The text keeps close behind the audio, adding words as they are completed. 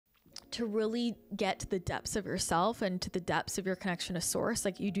to really get to the depths of yourself and to the depths of your connection to source,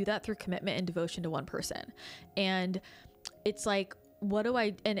 like you do that through commitment and devotion to one person. And it's like, what do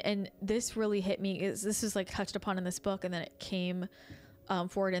I, and this really hit me, is this is like touched upon in this book, and then it came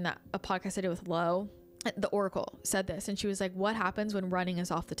forward in a podcast I did with Lo. The Oracle said this, and she was like, what happens when running is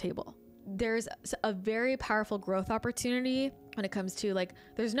off the table? There's a very powerful growth opportunity when it comes to like,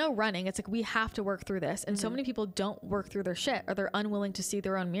 there's no running. It's like, we have to work through this. And so many people don't work through their shit, or they're unwilling to see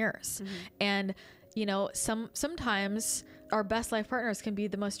their own mirrors. And, you know, sometimes our best life partners can be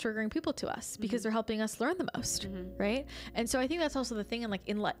the most triggering people to us because they're helping us learn the most. Right. And so I think that's also the thing. And like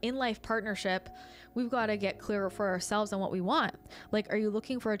in life partnership, we've got to get clearer for ourselves on what we want. Like, are you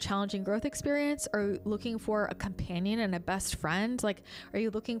looking for a challenging growth experience? Are you looking for a companion and a best friend? Like, are you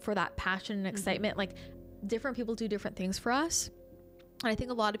looking for that passion and excitement? Like, different people do different things for us. And I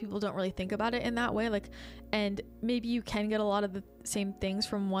think a lot of people don't really think about it in that way. Like, and maybe you can get a lot of the same things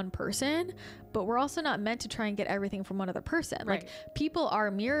from one person, but we're also not meant to try and get everything from one other person. Right. Like, people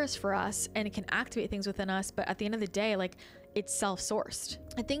are mirrors for us, and it can activate things within us. But at the end of the day, like, it's self-sourced.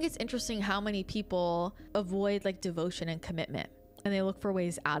 I think it's interesting how many people avoid like devotion and commitment, and they look for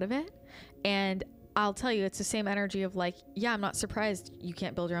ways out of it. And I'll tell you, it's the same energy of like, yeah, I'm not surprised you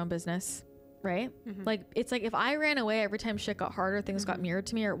can't build your own business. Right? Like, it's like, if I ran away every time shit got harder, things got mirrored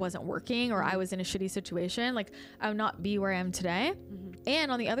to me, or it wasn't working, or I was in a shitty situation, like, I would not be where I am today.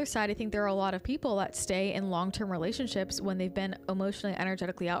 And on the other side, I think there are a lot of people that stay in long-term relationships when they've been emotionally,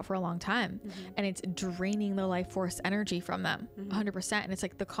 energetically out for a long time, and it's draining the life force energy from them 100%. And it's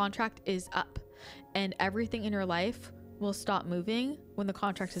like, the contract is up, and everything in your life will stop moving when the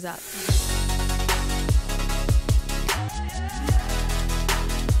contract is up.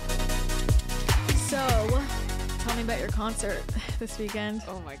 So, tell me about your concert this weekend.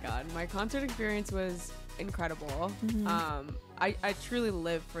 Oh my God. My concert experience was incredible. I truly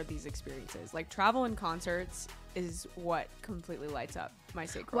live for these experiences. Like, travel and concerts is what completely lights up my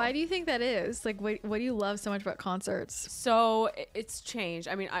sacral. Why do you think that is? Like, what do you love so much about concerts? So it's changed.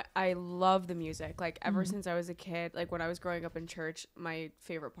 I mean, I love the music. Like, ever since I was a kid, like when I was growing up in church, my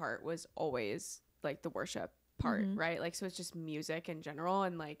favorite part was always like the worship part, right? Like, so it's just music in general,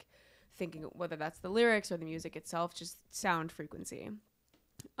 and like thinking whether that's the lyrics or the music itself, just sound frequency.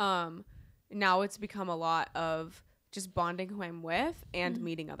 Now it's become a lot of just bonding who I'm with and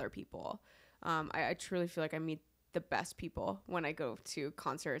meeting other people. I truly feel like I meet the best people when I go to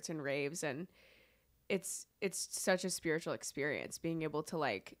concerts and raves, and it's such a spiritual experience being able to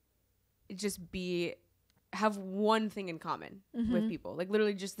like just have one thing in common with people, like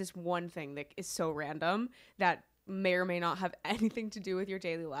literally just this one thing that is so random that may or may not have anything to do with your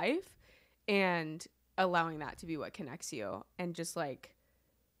daily life, and allowing that to be what connects you, and just like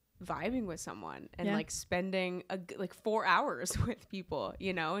vibing with someone and like spending like 4 hours with people,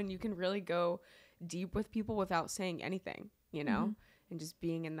 you know, and you can really go deep with people without saying anything, you know, and just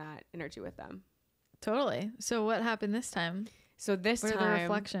being in that energy with them. Totally. So what happened this time? So this what time, are the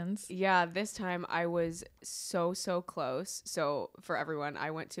reflections? Yeah, this time I was so close. So for everyone,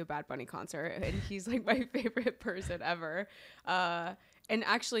 I went to a Bad Bunny concert, and he's like my favorite person ever. And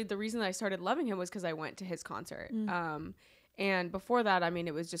actually, the reason I started loving him was because I went to his concert. And before that, I mean,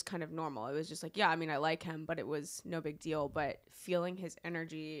 it was just kind of normal. It was just like, yeah, I mean, I like him, but it was no big deal. But feeling his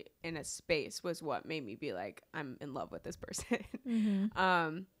energy in a space was what made me be like, I'm in love with this person.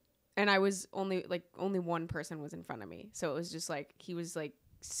 And I was only one person was in front of me. So it was just like, he was like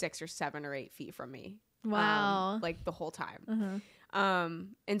 6 or 7 or 8 feet from me. Wow. Like the whole time.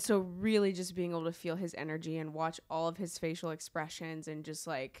 And so really just being able to feel his energy and watch all of his facial expressions and just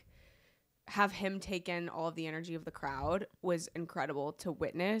like have him take in all of the energy of the crowd was incredible to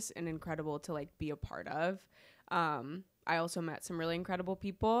witness and incredible to like be a part of. I also met some really incredible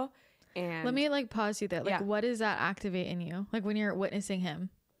people. And let me like pause you there. Like, what does that activate in you? Like when you're witnessing him,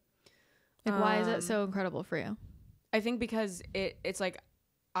 like why is it so incredible for you? I think because it's like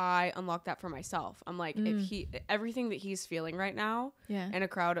I unlocked that for myself. I'm like, if everything that he's feeling right now in a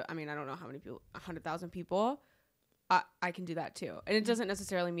crowd, I mean, I don't know how many people, 100,000 people, I can do that too. And it doesn't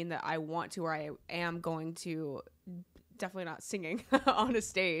necessarily mean that I want to, or I am going to, definitely not singing on a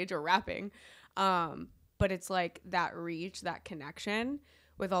stage or rapping. But it's like that reach, that connection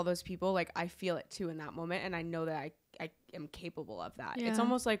with all those people. Like I feel it too in that moment. And I know that I am capable of that. It's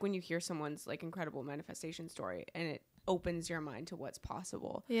almost like when you hear someone's like incredible manifestation story and it opens your mind to what's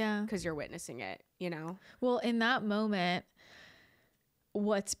possible. Yeah. Because you're witnessing it, you know? Well, in that moment,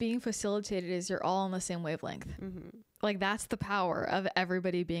 what's being facilitated is you're all on the same wavelength. Like that's the power of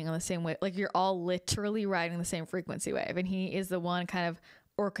everybody being on the same wave. Like you're all literally riding the same frequency wave, and he is the one kind of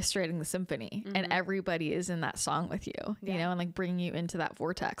orchestrating the symphony and everybody is in that song with you, you know, and like bringing you into that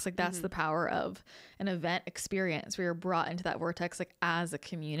vortex. Like that's the power of an event experience where you're brought into that vortex, like as a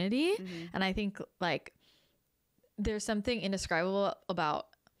community. And I think like there's something indescribable about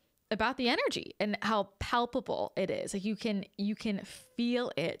the energy and how palpable it is. Like you can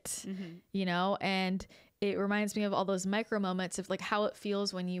feel it, you know, and it reminds me of all those micro moments of like how it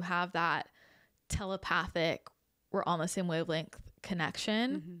feels when you have that telepathic, we're on the same wavelength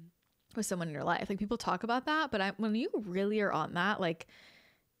connection with someone in your life. Like people talk about that, but when you really are on that, like,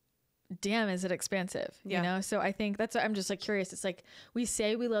 damn, is it expansive, you know? So I think that's what I'm just like curious. It's like, we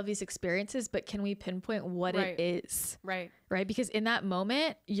say we love these experiences, but can we pinpoint what it is? Right. Because in that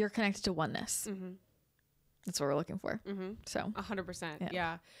moment, you're connected to oneness. That's what we're looking for. So 100%.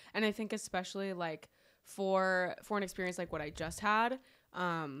 Yeah. And I think especially like for an experience like what I just had,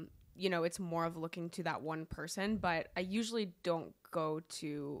 you know, it's more of looking to that one person, but I usually don't go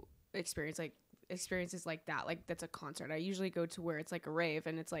to experiences like that, like that's a concert. I usually go to where it's like a rave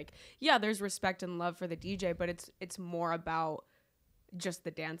and it's like, yeah, there's respect and love for the DJ, but it's more about just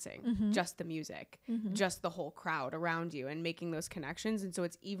the dancing, just the music, just the whole crowd around you and making those connections. And so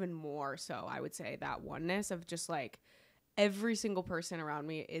it's even more so, I would say, that oneness of just like every single person around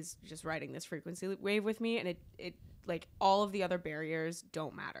me is just riding this frequency wave with me, and it like all of the other barriers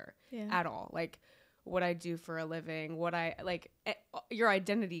don't matter at all. Like what I do for a living, what I like, your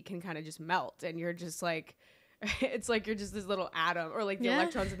identity can kind of just melt and you're just like, it's like you're just this little atom, or like the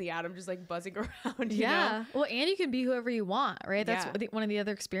electrons in the atom just like buzzing around, you know? Well, and you can be whoever you want, right? That's one of the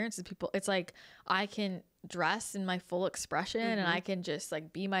other experiences people, it's like I can dress in my full expression and I can just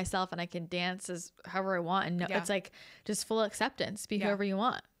like be myself and I can dance as however I want, and it's like just full acceptance, be whoever you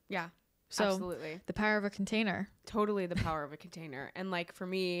want. So absolutely, the power of a container. Totally the power of a container. And like for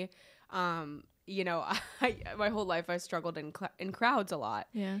me, you know, my whole life I struggled in crowds a lot.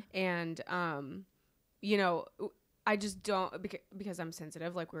 And you know, I just don't, because I'm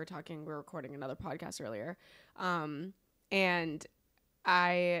sensitive. Like we were recording another podcast earlier. And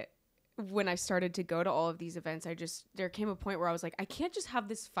when I started to go to all of these events, there came a point where I was like, I can't just have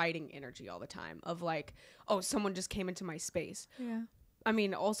this fighting energy all the time of like, oh, someone just came into my space. I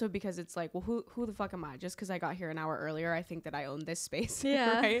mean, also because it's like, well, who the fuck am I? Just because I got here an hour earlier, I think that I own this space.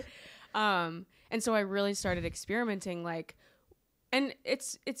 Right. And so I really started experimenting, like, and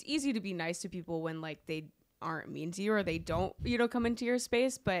it's easy to be nice to people when like they aren't mean to you or they don't, you know, come into your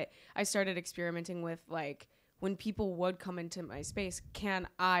space. But I started experimenting with like, when people would come into my space, can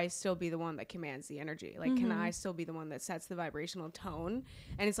I still be the one that commands the energy? Like, can I still be the one that sets the vibrational tone?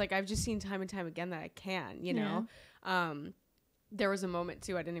 And it's like, I've just seen time and time again that I can, you know? There was a moment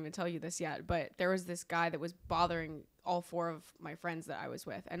too, I didn't even tell you this yet, but there was this guy that was bothering all four of my friends that I was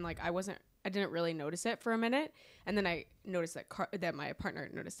with. And like, I didn't really notice it for a minute. And then I noticed that my partner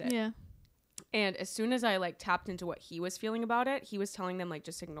noticed it. And as soon as I like tapped into what he was feeling about it, he was telling them like,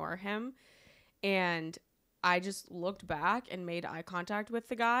 just ignore him. And I just looked back and made eye contact with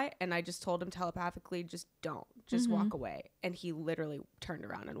the guy, and I just told him telepathically, just walk away. And he literally turned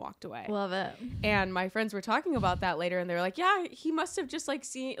around and walked away. Love it. And my friends were talking about that later, and they were like, yeah, he must have just like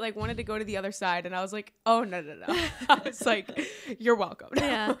wanted to go to the other side. And I was like, oh, no. I was like, you're welcome.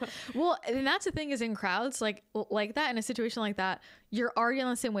 Well, and that's the thing is in crowds like that, in a situation like that, you're already on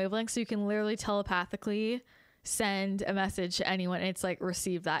the same wavelength, so you can literally telepathically send a message to anyone and it's like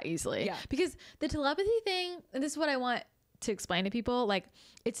receive that easily. Because the telepathy thing, and this is what I want to explain to people, like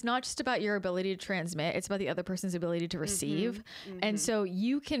it's not just about your ability to transmit, it's about the other person's ability to receive. And so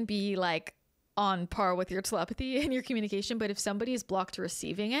you can be like on par with your telepathy and your communication, but if somebody is blocked to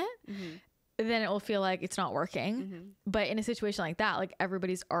receiving it, then it will feel like it's not working. But in a situation like that, like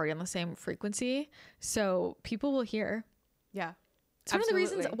everybody's already on the same frequency, so people will hear. It's one of the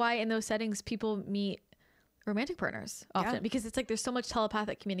reasons why in those settings people meet romantic partners often, because it's like there's so much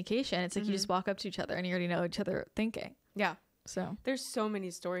telepathic communication. It's like you just walk up to each other and you already know each other thinking. So there's so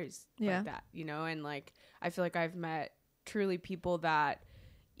many stories like that, you know. And like I feel like I've met truly people that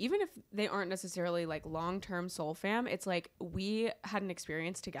even if they aren't necessarily like long-term soul fam, it's like we had an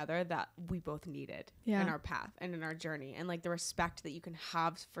experience together that we both needed in our path and in our journey. And like the respect that you can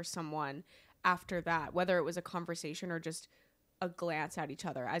have for someone after that, whether it was a conversation or just a glance at each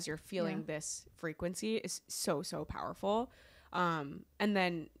other as you're feeling this frequency, is so powerful. And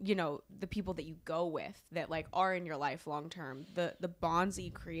then, you know, the people that you go with that like are in your life long term, the bonds that you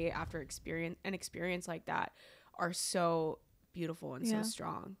create after an experience like that are so beautiful and so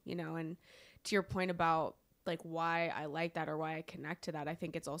strong, you know. And to your point about like why I like that or why I connect to that, I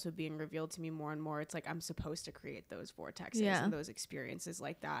think it's also being revealed to me more and more. It's like I'm supposed to create those vortexes and those experiences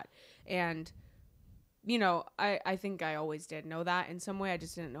like that. And you know, I think I always did know that in some way. I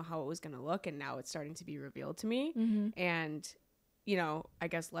just didn't know how it was going to look. And now it's starting to be revealed to me. And, you know, I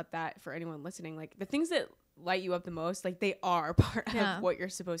guess let that, for anyone listening, like the things that light you up the most, like they are part of what you're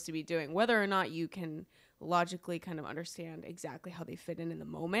supposed to be doing, whether or not you can logically kind of understand exactly how they fit in the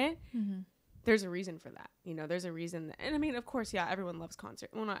moment. There's a reason for that. You know, there's a reason that, and I mean, of course, yeah, everyone loves concert.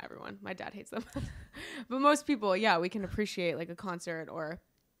 Well, not everyone. My dad hates them. But most people, yeah, we can appreciate like a concert or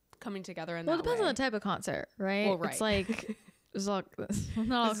coming together in that way. Well, it depends on the type of concert, right? Well, right. It's like,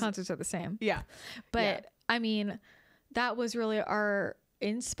 not all concerts are the same. Yeah. But I mean, that was really our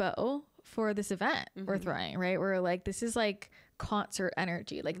inspo for this event we're throwing, right? We're like, this is like concert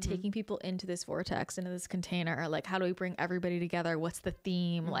energy, like taking people into this vortex, into this container. Like, how do we bring everybody together? What's the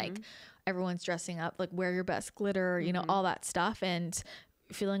theme? Like, everyone's dressing up, like wear your best glitter, you know, all that stuff. And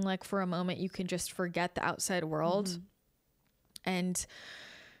feeling like for a moment you can just forget the outside world and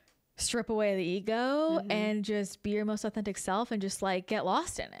strip away the ego and just be your most authentic self and just like get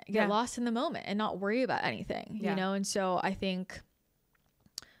lost in it, get lost in the moment and not worry about anything, you know? And so I think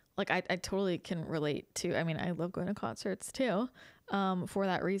like I totally can relate to, I mean, I love going to concerts too, for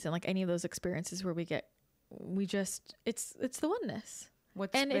that reason. Like any of those experiences where it's the oneness.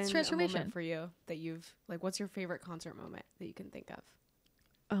 It's transformation. A moment for you that you've like, what's your favorite concert moment that you can think of?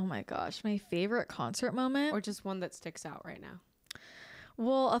 Oh my gosh, my favorite concert moment, or just one that sticks out right now?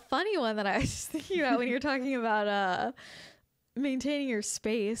 Well, a funny one that I was just thinking about when you're talking about maintaining your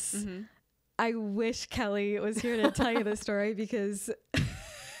space. I wish Kelly was here to tell you this story because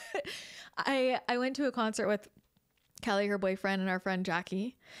I went to a concert with Kelly, her boyfriend, and our friend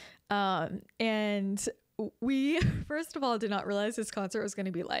Jackie. And we, first of all, did not realize this concert was going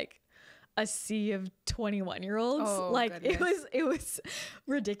to be like a sea of 21-year-olds. Oh, like goodness. it was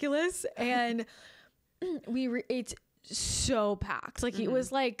ridiculous. And it's so packed. Like it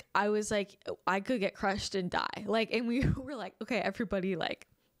was like, I was like, I could get crushed and die. Like, and we were like, okay, everybody like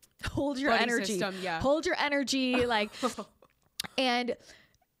hold your Buddy energy, system, hold your energy. Like, and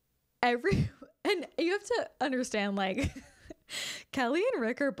you have to understand, like, Kelly and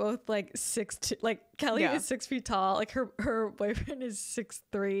Rick are both like 6'2", like Kelly is 6 feet tall, like her boyfriend is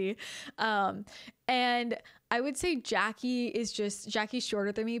 6'3", and I would say Jackie's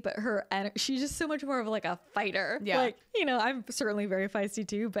shorter than me, but she's just so much more of like a fighter. Like, you know, I'm certainly very feisty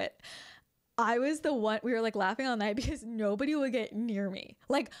too, but I was the one, we were like laughing all night because nobody would get near me.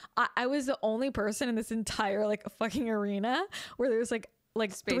 Like I was the only person in this entire like fucking arena where there was like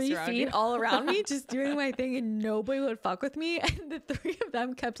space 3 feet all around me just doing my thing and nobody would fuck with me. And the three of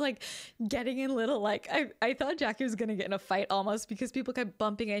them kept like getting in little, like I thought Jackie was gonna get in a fight almost because people kept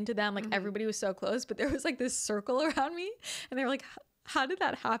bumping into them. Like everybody was so close, but there was like this circle around me and they were like, how did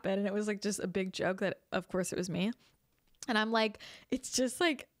that happen? And it was like just a big joke that of course it was me. And I'm like, it's just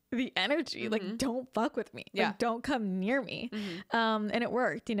like the energy, like don't fuck with me. Like don't come near me. And it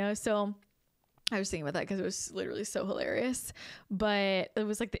worked, you know? So I was thinking about that because it was literally so hilarious, but it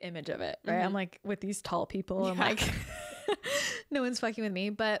was like the image of it, right? I'm like with these tall people and like no one's fucking with me.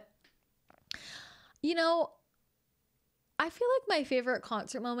 But you know, I feel like my favorite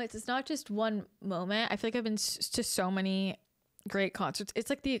concert moments, it's not just one moment. I feel like I've been to so many great concerts. It's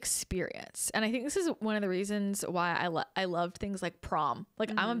like the experience. And I think this is one of the reasons why I loved things like prom.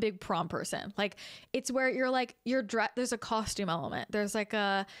 Like I'm a big prom person. Like it's where you're like, there's a costume element. There's like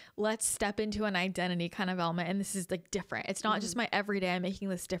a, let's step into an identity kind of element. And this is like different. It's not just my everyday, I'm making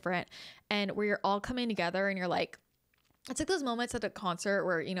this different. And where you're all coming together and you're like, it's like those moments at a concert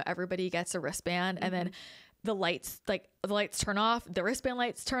where, you know, everybody gets a wristband and then the lights turn off, the wristband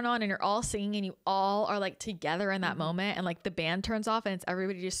lights turn on, and you're all singing and you all are like together in that moment, and like the band turns off and it's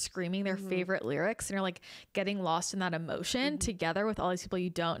everybody just screaming their favorite lyrics, and you're like getting lost in that emotion together with all these people you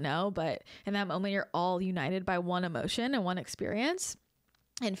don't know, but in that moment you're all united by one emotion and one experience.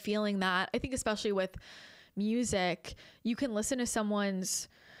 And feeling that, I think especially with music, you can listen to someone's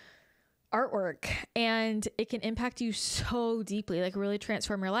artwork and it can impact you so deeply, like really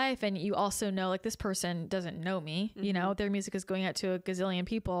transform your life. And you also know, like, this person doesn't know me, you know, their music is going out to a gazillion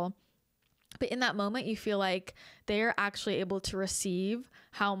people, but in that moment you feel like they're actually able to receive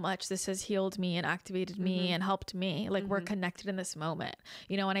how much this has healed me and activated me and helped me. Like we're connected in this moment,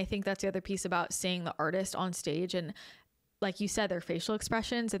 you know. And I think that's the other piece about seeing the artist on stage, and like you said, their facial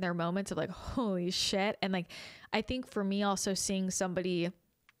expressions and their moments of like, holy shit. And like, I think for me also seeing somebody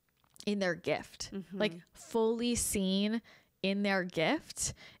in their gift, like fully seen in their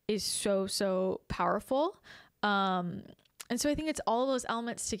gift, is so powerful. And so I think it's all of those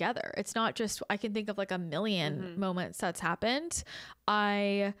elements together. It's not just, I can think of like a million moments that's happened.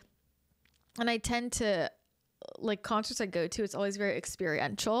 I tend to like concerts I go to, it's always very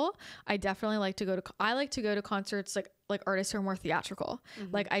experiential. I definitely like to go to concerts like artists who are more theatrical.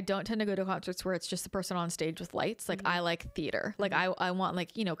 Like I don't tend to go to concerts where it's just the person on stage with lights. Like I like theater. Like I want,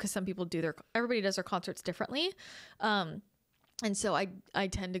 like, you know, because some people everybody does their concerts differently. And so I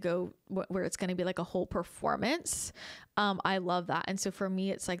tend to go where it's going to be like a whole performance. I love that. And so for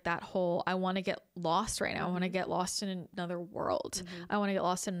me, it's like that whole, I want to get lost right now. I want to get lost in another world. I want to get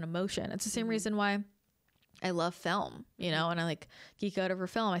lost in an emotion. It's the same reason why I love film, you know, and I like geek out over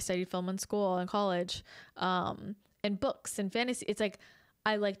film. I studied film in school and college, and books and fantasy. It's like,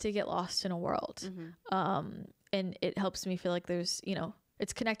 I like to get lost in a world. And it helps me feel like there's, you know,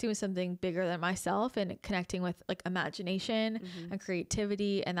 it's connecting with something bigger than myself and connecting with like imagination and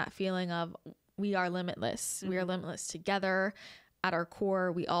creativity and that feeling of we are limitless. We are limitless together. At our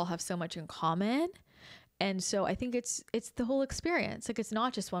core, we all have so much in common. And so I think it's the whole experience. Like it's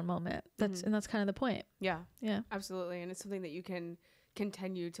not just one moment. And that's kind of the point. Yeah. Yeah. Absolutely. And it's something that you can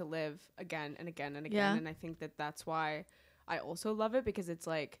continue to live again and again and again. Yeah. And I think that that's why I also love it, because it's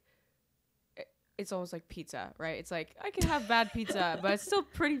like, it's almost like pizza, right? It's like, I can have bad pizza, but it's still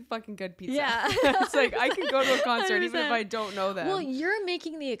pretty fucking good pizza. Yeah. It's like, I can go to a concert 100%. Even if I don't know them. Well, you're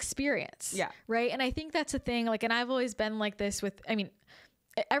making the experience. Yeah. Right. And I think that's the thing. Like, and I've always been like this with, I mean,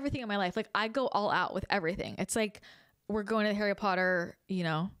 everything in my life. Like I go all out with everything. It's like, we're going to the Harry Potter, you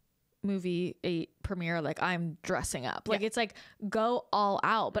know, movie 8 premiere. Like I'm dressing up. Like it's like, go all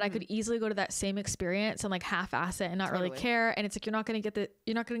out. But I could easily go to that same experience and like half-ass it and not really care. And it's like, you're not going to get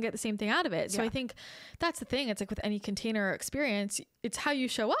the same thing out of it. So I think that's the thing. It's like with any container experience, it's how you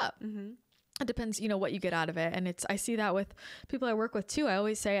show up. It depends, you know, what you get out of it. And I see that with people I work with too. I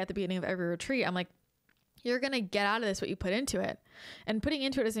always say at the beginning of every retreat, I'm like, you're going to get out of this what you put into it. And putting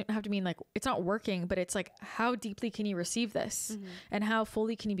into it doesn't have to mean like it's not working, but it's like, how deeply can you receive this? And how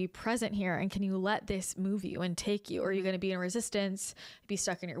fully can you be present here? And can you let this move you and take you? Or are you going to be in resistance, be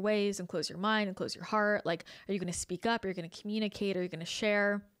stuck in your ways and close your mind and close your heart? Like, are you going to speak up? Are you going to communicate? Are you going to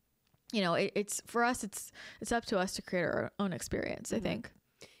share? You know, it's for us, it's up to us to create our own experience, I think.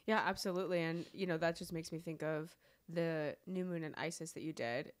 Yeah, absolutely. And, you know, that just makes me think of the new moon and Isis that you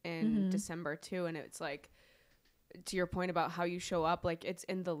did in December too. And it's like, to your point about how you show up, like it's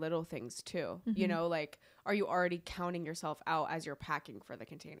in the little things too, you know, like, are you already counting yourself out as you're packing for the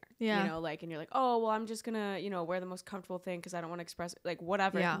container? You know, like, and you're like, oh, well, I'm just gonna, you know, wear the most comfortable thing because I don't want to express like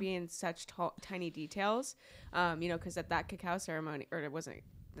whatever. It can be in such tiny details, you know, because at that cacao ceremony, or it wasn't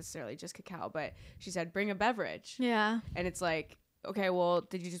necessarily just cacao, but she said, bring a beverage. Yeah. And it's like, okay, well,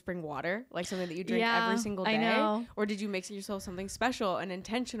 did you just bring water? Like something that you drink every single day? I know. Or did you make yourself something special and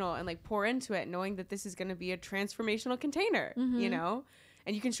intentional and like pour into it, knowing that this is going to be a transformational container, you know?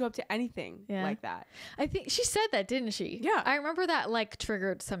 And you can show up to anything like that. I think she said that, didn't she? Yeah. I remember that like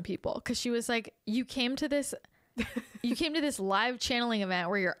triggered some people because she was like, you came to this live channeling event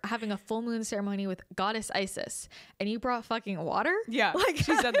where you're having a full moon ceremony with goddess Isis and you brought fucking water? Yeah. Like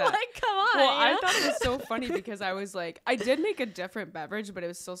she said that. Like, come on. Well, I thought it was so funny because I was like, I did make a different beverage, but it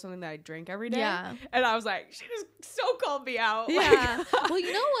was still something that I drink every day. Yeah. And I was like, she just so called me out. Yeah. Like, well,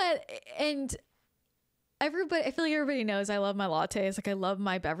 you know what? And I feel like everybody knows I love my lattes. Like I love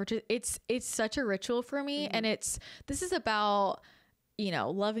my beverages. It's such a ritual for me. And this is about, you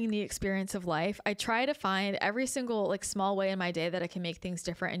know, loving the experience of life. I try to find every single like small way in my day that I can make things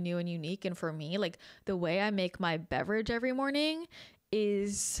different and new and unique. And for me, like the way I make my beverage every morning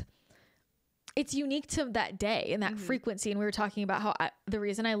it's unique to that day and that frequency. And we were talking about how the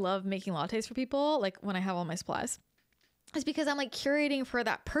reason I love making lattes for people, like when I have all my supplies, is because I'm like curating for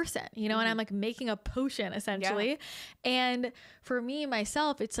that person, you know, and I'm like making a potion essentially. Yeah. And for me,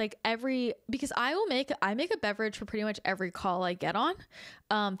 myself, it's like because I make a beverage for pretty much every call I get on.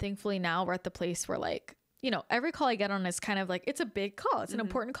 Thankfully now we're at the place where like, you know, every call I get on is kind of like, it's a big call. It's an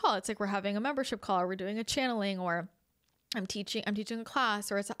important call. It's like, we're having a membership call or we're doing a channeling or I'm teaching a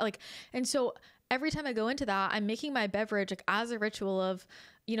class or it's like, and so every time I go into that, I'm making my beverage like as a ritual of,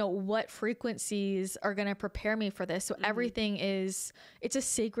 you know, what frequencies are going to prepare me for this. So everything it's a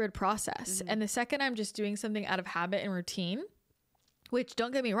sacred process. And the second I'm just doing something out of habit and routine, which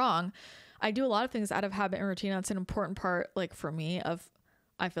don't get me wrong, I do a lot of things out of habit and routine. That's an important part, like for me, of,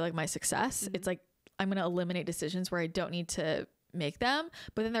 I feel like my success. It's like, I'm going to eliminate decisions where I don't need to make them,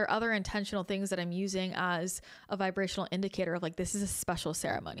 but then there are other intentional things that I'm using as a vibrational indicator of like, this is a special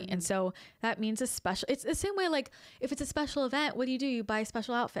ceremony. And so that means it's the same way, like if it's a special event, what do? You buy a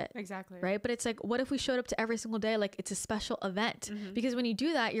special outfit. Exactly. Right. But it's like, what if we showed up to every single day like it's a special event? Because when you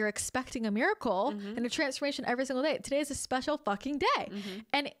do that, you're expecting a miracle and a transformation every single day. Today is a special fucking day.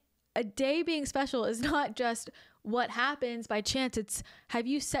 And a day being special is not just what happens by chance? It's, have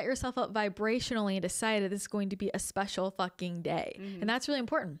you set yourself up vibrationally and decided this is going to be a special fucking day? And that's really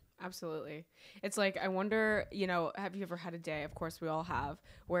important. Absolutely. It's like, I wonder, you know, have you ever had a day, of course we all have,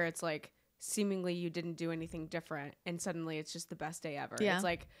 where it's like seemingly you didn't do anything different and suddenly it's just the best day ever. Yeah. It's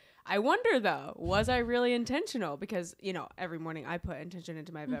like, I wonder though, was I really intentional? Because, you know, every morning I put intention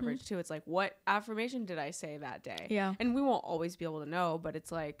into my beverage too. It's like, what affirmation did I say that day? Yeah. And we won't always be able to know, but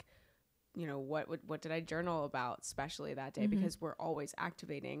it's like, you know, what did I journal about, especially that day? Because we're always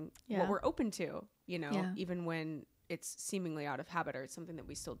activating what we're open to, you know, even when it's seemingly out of habit or it's something that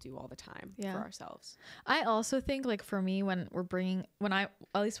we still do all the time for ourselves. I also think, like, for me, when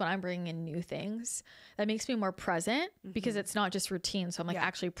I'm bringing in new things, that makes me more present because it's not just routine. So I'm like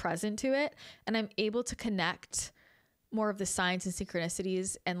actually present to it, and I'm able to connect more of the signs and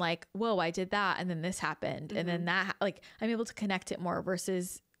synchronicities and like, whoa, I did that. And then this happened. And then that, like, I'm able to connect it more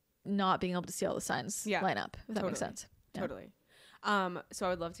versus not being able to see all the signs line up, if that makes sense. Totally. So I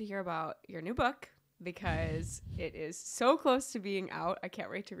would love to hear about your new book, because it is so close to being out. I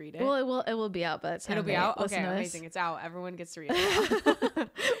can't wait to read it. Well, it will be out, but it'll be out. Okay, amazing. It's out. Everyone gets to read it.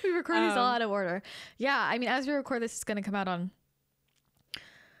 We record these all out of order. Yeah, I mean, as we record this, it's going to come out on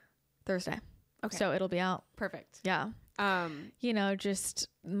Thursday. Okay, so it'll be out. Perfect. Yeah. You know, just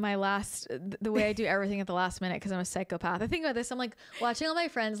the way I do everything at the last minute, because I'm a psychopath. I think about this, I'm like watching all my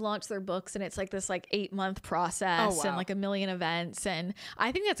friends launch their books, and it's like this like 8-month process and like a million events, and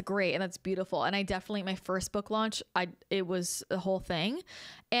I think that's great and that's beautiful. And I definitely, my first book launch, it was the whole thing,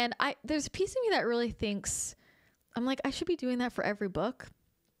 and there's a piece of me that really thinks, I'm like, I should be doing that for every book.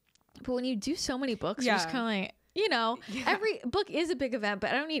 But when you do so many books, you're just kind of like, you know, every book is a big event, but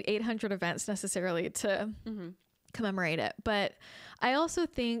I don't need 800 events necessarily to commemorate it. But I also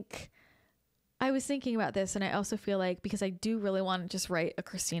think, I was thinking about this, and I also feel like, because I do really want to just write a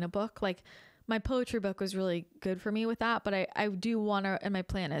Christina book, like my poetry book was really good for me with that, but I do want to, and my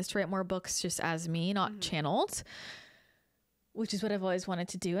plan is to write more books just as me, not channeled, which is what I've always wanted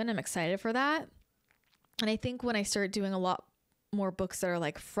to do, and I'm excited for that. And I think when I start doing a lot more books that are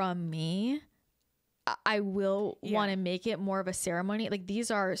like from me, I will want to make it more of a ceremony. Like,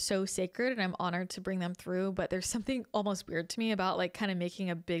 these are so sacred and I'm honored to bring them through, but there's something almost weird to me about like kind of making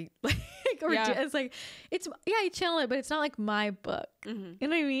a big, like, it's like, I channel it, but it's not like my book. You know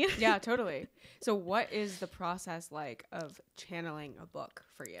what I mean? Yeah, totally. So what is the process like of channeling a book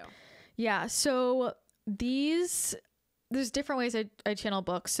for you? Yeah. So there's different ways I channel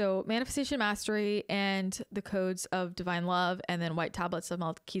books. So Manifestation Mastery and the Codes of Divine Love, and then White Tablets of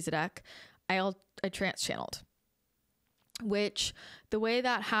Melchizedek, I trance channeled, which the way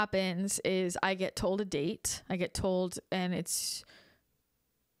that happens is I get told a date. And it's,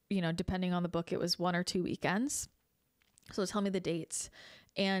 you know, depending on the book, it was 1 or 2 weekends. So tell me the dates.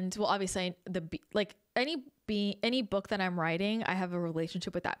 And well, obviously any book that I'm writing, I have a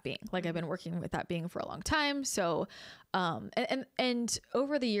relationship with that being. Like, I've been working with that being for a long time. So, and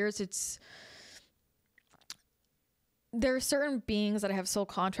over the years, there are certain beings that I have soul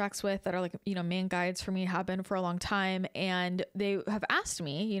contracts with that are like, you know, main guides for me, have been for a long time. And they have asked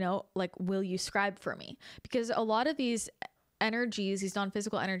me, you know, like, will you scribe for me? Because a lot of these energies, these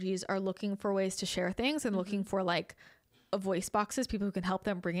non-physical energies, are looking for ways to share things and looking for like voice boxes, people who can help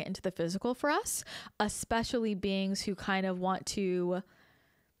them bring it into the physical for us, especially beings who kind of want to,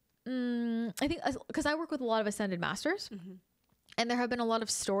 I think, because I work with a lot of ascended masters, and there have been a lot of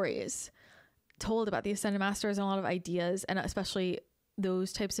stories told about the ascended masters and a lot of ideas, and especially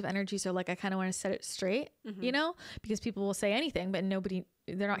those types of energies are like, I kind of want to set it straight, you know, because people will say anything, but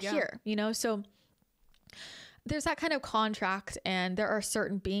they're not here, you know? So there's that kind of contract, and there are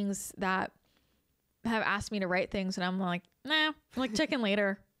certain beings that have asked me to write things, and I'm like, nah, I'm like, check in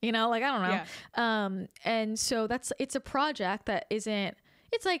later, you know, like, I don't know. And so it's a project that isn't,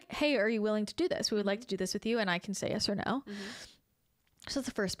 it's like, hey, are you willing to do this? We would like to do this with you. And I can say yes or no. So that's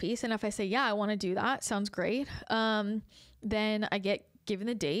the first piece. And if I say, yeah, I want to do that, sounds great. Then I get given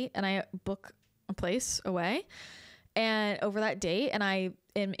the date, and I book a place away, and over that date, and I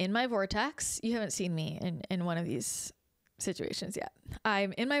am in my vortex. You haven't seen me in one of these situations yet.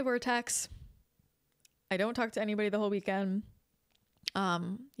 I'm in my vortex. I don't talk to anybody the whole weekend.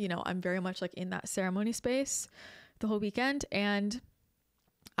 You know, I'm very much like in that ceremony space the whole weekend. And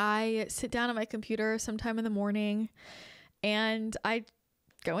I sit down at my computer sometime in the morning, and I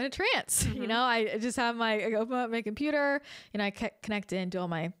go into trance. You know, I just have I open up my computer and I connect in, do all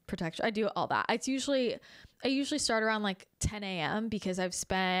my protection. I do all that. I usually start around like 10 a.m. because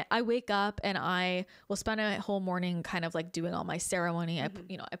I wake up and I will spend a whole morning kind of like doing all my ceremony. I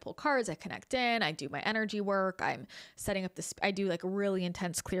pull cards, I connect in, I do my energy work. I'm setting up I do like really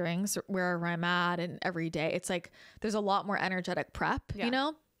intense clearings wherever I'm at, and every day it's like, there's a lot more energetic prep, you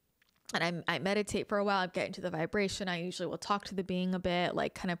know? And I meditate for a while. I'm getting to the vibration. I usually will talk to the being a bit,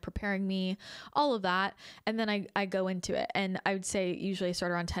 like kind of preparing me, all of that. And then I go into it. And I would say usually I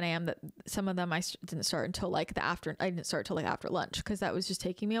start around 10 a.m. That some of them I didn't start until like I didn't start till like after lunch, because that was just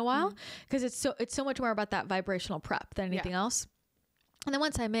taking me a while. Because it's so much more about that vibrational prep than anything else. And then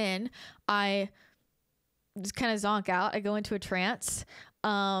once I'm in, I just kind of zonk out. I go into a trance.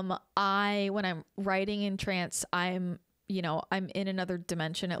 When I'm writing in trance, I'm in another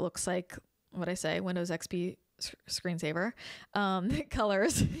dimension. It looks like what I say, Windows XP screensaver,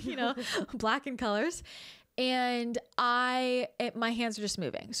 colors, black and colors. And my hands are just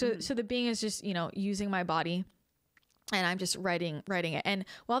moving. So the being is just, using my body, and I'm just writing it. And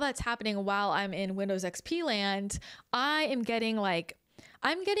while that's happening, while I'm in Windows XP land, I'm getting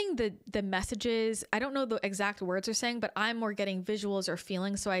the messages. I don't know the exact words they're saying, but I'm more getting visuals or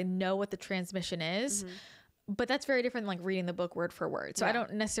feelings. So I know what the transmission is. But that's very different than like reading the book word for word. So I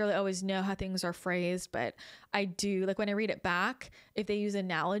don't necessarily always know how things are phrased, but I do, like when I read it back, if they use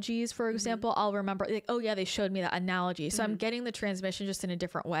analogies, for example, I'll remember like, oh yeah, they showed me that analogy. So I'm getting the transmission just in a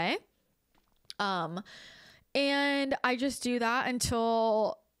different way. And I just do that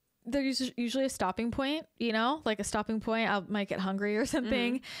until there's usually a stopping point, like a stopping point. I might get hungry or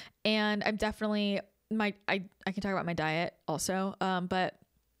something. And I'm definitely I can talk about my diet also. But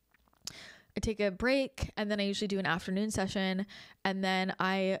I take a break, and then I usually do an afternoon session, and then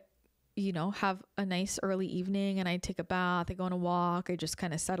I, have a nice early evening, and I take a bath, I go on a walk, I just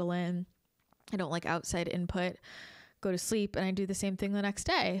kind of settle in. I don't like outside input, go to sleep, and I do the same thing the next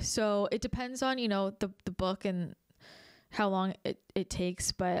day. So it depends on, the book and how long it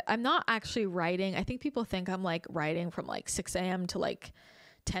takes, but I'm not actually writing. I think people think I'm like writing from like 6 a.m. to like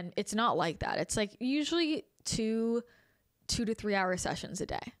 10. It's not like that. It's like usually 2 to 3 hour sessions a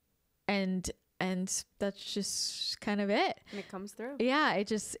day. And that's just kind of it. And it comes through. Yeah,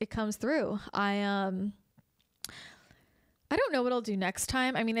 it comes through. I don't know what I'll do next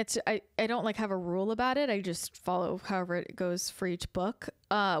time. I mean, I don't like have a rule about it. I just follow however it goes for each book.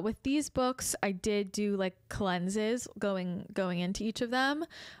 With these books, I did do like cleanses going into each of them.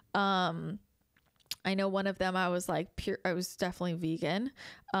 I know one of them I was like I was definitely vegan.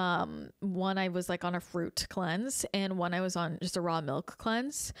 One I was like on a fruit cleanse, and one I was on just a raw milk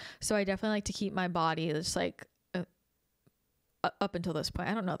cleanse. So I definitely like to keep my body just like up until this point.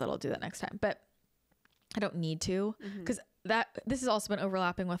 I don't know that I'll do that next time, but I don't need to, because this has also been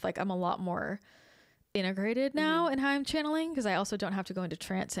overlapping with like I'm a lot more integrated now in how I'm channeling, because I also don't have to go into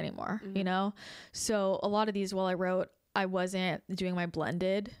trance anymore, So a lot of these, while I wrote, I wasn't doing my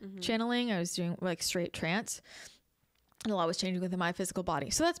blended channeling. I was doing like straight trance, and a lot was changing within my physical body.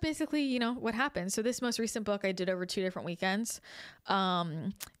 So that's basically, what happened. So this most recent book I did over 2 different weekends.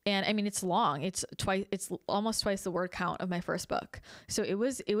 And I mean, it's long. It's almost twice the word count of my first book. So it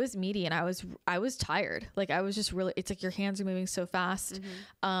was meaty, and I was tired. Like I was just really, it's like your hands are moving so fast.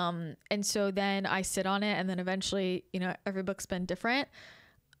 And so then I sit on it, and then eventually, every book's been different.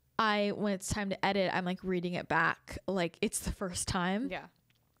 When it's time to edit, I'm like reading it back like it's the first time. Yeah.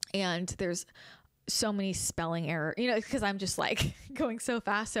 And there's so many spelling error, because I'm just like going so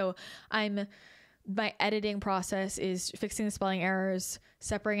fast. So my editing process is fixing the spelling errors,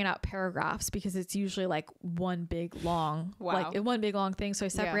 separating out paragraphs, because it's usually like one big long thing. So I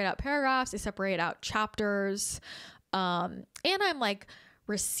separate out paragraphs, I separate out chapters. And I'm like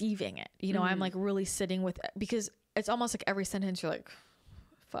receiving it, I'm like really sitting with it, because it's almost like every sentence you're like,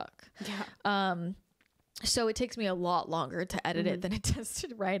 fuck. Yeah. So it takes me a lot longer to edit it than it does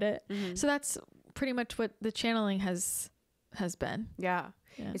to write it. So that's pretty much what the channeling has been. Yeah.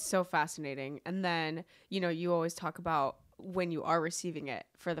 It's so fascinating. And then, you always talk about when you are receiving it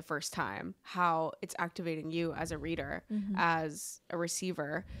for the first time, how it's activating you as a reader, as a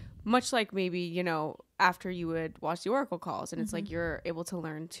receiver, much like maybe, after you would watch the Oracle calls, and it's like you're able to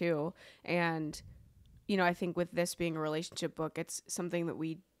learn too. And I think with this being a relationship book, it's something that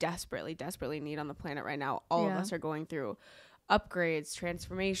we desperately, desperately need on the planet right now. All of us are going through upgrades,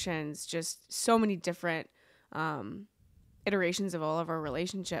 transformations, just so many different iterations of all of our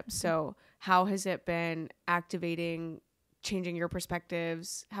relationships. So how has it been activating, changing your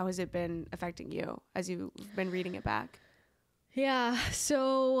perspectives? How has it been affecting you as you've been reading it back? Yeah.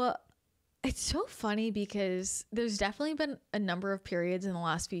 So It's so funny because there's definitely been a number of periods in the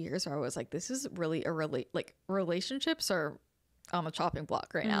last few years where I was like, this is really like relationships are on the chopping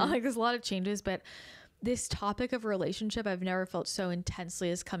block right now. Like there's a lot of changes, but this topic of relationship, I've never felt so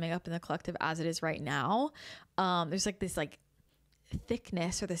intensely as coming up in the collective as it is right now. There's like this like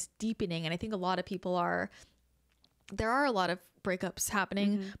thickness or this deepening. And I think a lot of people there are a lot of breakups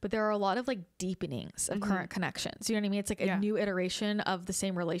happening, but there are a lot of like deepenings of current connections. You know what I mean? It's like a new iteration of the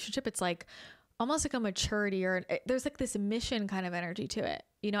same relationship. It's like almost like a maturity there's like this mission kind of energy to it.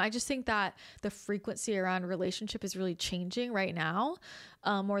 You know, I just think that the frequency around relationship is really changing right now,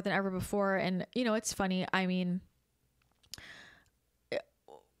 more than ever before. And, you know, it's funny. I mean,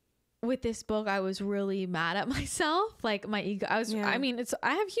 with this book, I was really mad at myself, like my ego. I mean,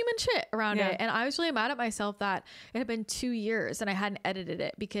 I have human shit around it. And I was really mad at myself that it had been 2 years and I hadn't edited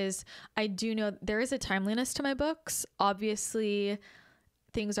it, because I do know there is a timeliness to my books. Obviously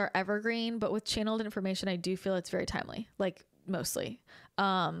things are evergreen, but with channeled information, I do feel it's very timely, like mostly.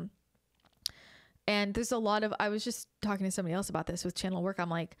 And there's a lot of, I was just talking to somebody else about this with channel work.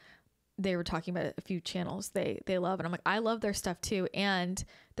 I'm like, they were talking about a few channels they love, and I'm like, I love their stuff too. And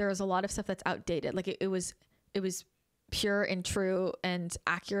there was a lot of stuff that's outdated. Like it was pure and true and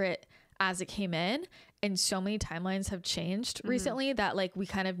accurate as it came in. And so many timelines have changed recently that like we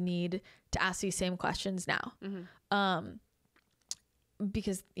kind of need to ask these same questions now.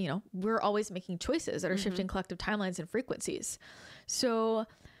 Because, you know, we're always making choices that are shifting collective timelines and frequencies. So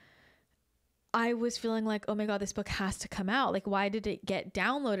I was feeling like, oh my God, this book has to come out. Like, why did it get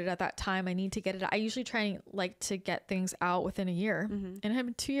downloaded at that time? I need to get it. I usually try like to get things out within a year, and it had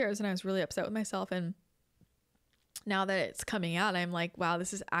been 2 years, and I was really upset with myself. And now that it's coming out, I'm like, wow,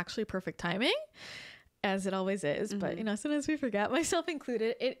 this is actually perfect timing, as it always is. But, you know, sometimes we forget, myself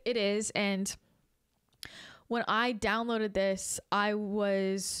included. It is. And when I downloaded this, I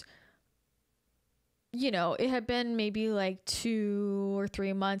was, you know, it had been maybe like 2 or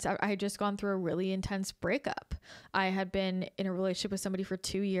 3 months. I had just gone through a really intense breakup. I had been in a relationship with somebody for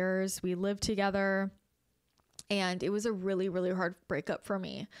 2 years. We lived together, and it was a really, really hard breakup for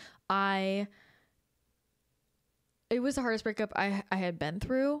me. It was the hardest breakup I had been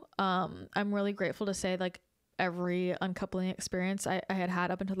through. I'm really grateful to say, like, every uncoupling experience I had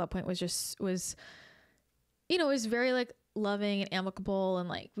up until that point was, you know, it was very like loving and amicable, and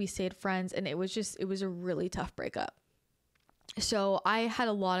like we stayed friends, and it was a really tough breakup. So I had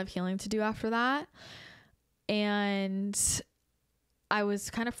a lot of healing to do after that, and I was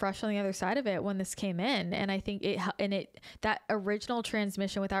kind of fresh on the other side of it when this came in. And I think that original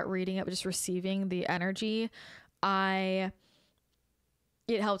transmission, without reading it, but just receiving the energy, it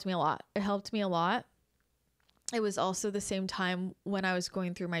helped me a lot. It was also the same time when I was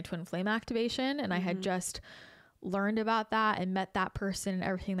going through my twin flame activation, and I had just learned about that and met that person and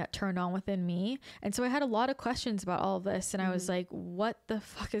everything that turned on within me. And so I had a lot of questions about all of this, and I was like, what the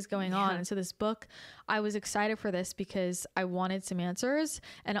fuck is going on? And so this book, I was excited for this because I wanted some answers.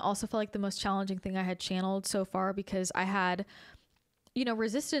 And it also felt like the most challenging thing I had channeled so far, because I had, you know,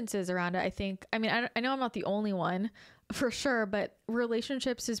 resistances around it. I mean, I know I'm not the only one for sure, but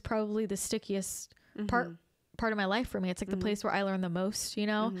relationships is probably the stickiest part of my life for me. It's like the place where I learn the most, you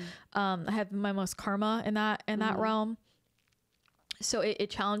know. I have my most karma in that realm, so it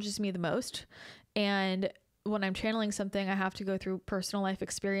challenges me the most. And when I'm channeling something, I have to go through personal life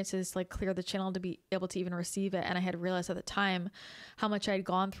experiences, like clear the channel to be able to even receive it. And I had realized at the time how much I'd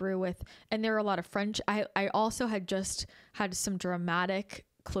gone through with, and there were a lot of I also had just had some dramatic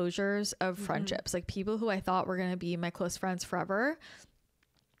closures of friendships, like people who I thought were going to be my close friends forever.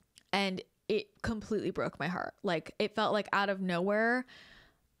 And it completely broke my heart. Like, it felt like out of nowhere,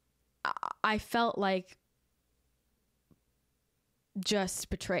 I felt like just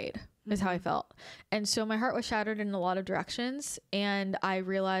betrayed is how I felt. And so my heart was shattered in a lot of directions. And I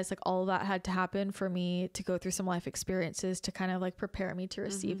realized like all of that had to happen for me to go through some life experiences to kind of like prepare me to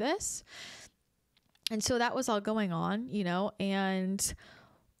receive this. And so that was all going on, you know. And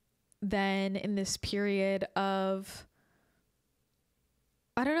then in this period of,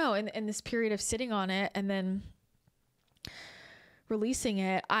 I don't know, in this period of sitting on it and then releasing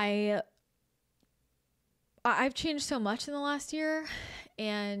it, I've changed so much in the last year,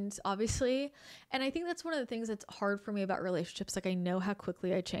 and obviously, and I think that's one of the things that's hard for me about relationships. Like, I know how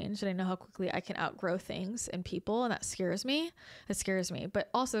quickly I change, and I know how quickly I can outgrow things and people, and that scares me. It scares me. But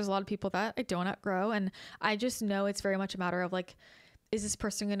also there's a lot of people that I don't outgrow, and I just know it's very much a matter of like, is this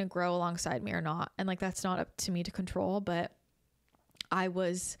person going to grow alongside me or not? And like, that's not up to me to control, but I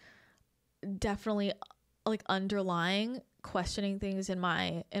was definitely like underlying questioning things in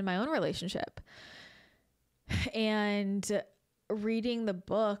my own relationship, and reading the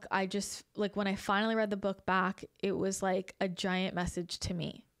book, I just like, when I finally read the book back, it was like a giant message to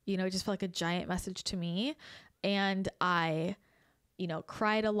me, you know, it just felt like a giant message to me. And I, you know,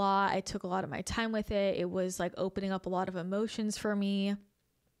 cried a lot. I took a lot of my time with it. It was like opening up a lot of emotions for me,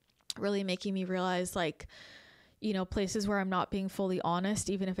 really making me realize, like, you know, places where I'm not being fully honest,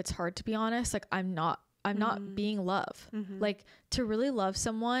 even if it's hard to be honest, like I'm not being love. Like, to really love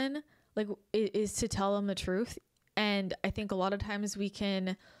someone, like, is to tell them the truth. And I think a lot of times we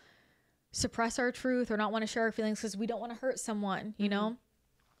can suppress our truth or not want to share our feelings because we don't want to hurt someone, you know?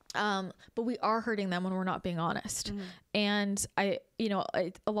 But we are hurting them when we're not being honest. And I, you know,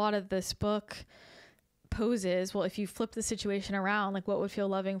 a lot of this book poses, well, if you flip the situation around, like, what would feel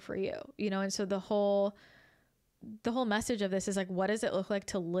loving for you, you know? And so the whole message of this is like, what does it look like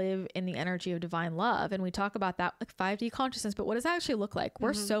to live in the energy of divine love? And we talk about that, like 5D consciousness, but what does that actually look like?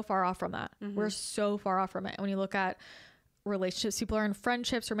 We're so far off from that. We're so far off from it. And when you look at relationships, people are in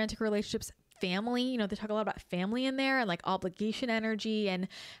friendships, romantic relationships, family, you know, they talk a lot about family in there and like obligation energy and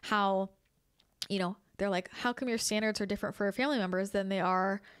how, you know, they're like, how come your standards are different for your family members than they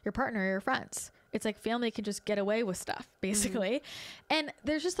are your partner or your friends? It's like family can just get away with stuff, basically. And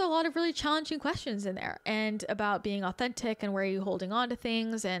there's just a lot of really challenging questions in there, and about being authentic and where are you holding on to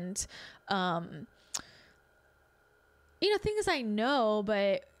things, and, you know, things I know,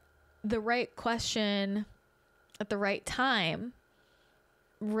 but the right question at the right time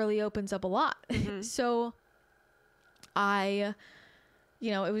really opens up a lot. So I,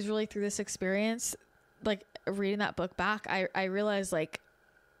 you know, it was really through this experience, like reading that book back, I realized like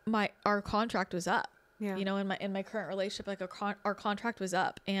our contract was up, you know, in my current relationship, like our contract was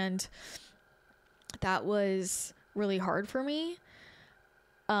up, and that was really hard for me.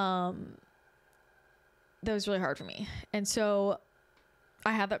 That was really hard for me. And so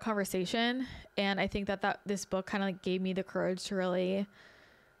I had that conversation, and I think that this book kind of like gave me the courage to really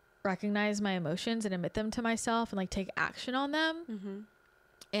recognize my emotions and admit them to myself and like take action on them.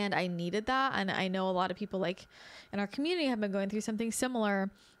 And I needed that. And I know a lot of people like in our community have been going through something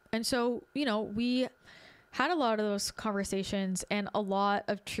similar. And so, you know, we had a lot of those conversations, and a lot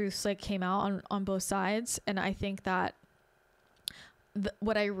of truths like came out on both sides. And I think that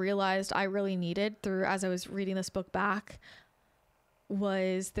what I realized I really needed through, as I was reading this book back,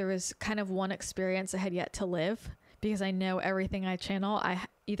 was there was kind of one experience I had yet to live, because I know everything I channel, I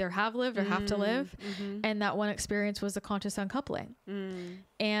either have lived or have to live. And that one experience was the conscious uncoupling.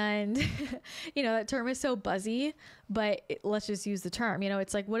 And, you know, that term is so buzzy, but let's just use the term, you know,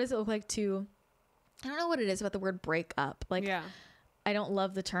 it's like, what does it look like to, I don't know what it is about the word break up. Like, I don't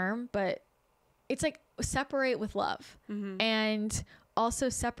love the term, but it's like separate with love, and also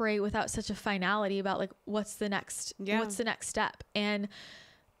separate without such a finality about like, what's the next step. And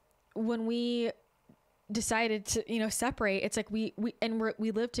when we decided to, you know, separate, it's like we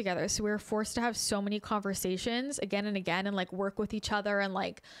live together, so we were forced to have so many conversations again and again, and like work with each other, and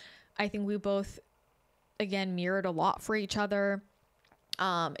like I think we both again mirrored a lot for each other.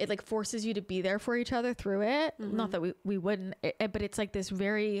 It like forces you to be there for each other through it. Not that we wouldn't, but it's like this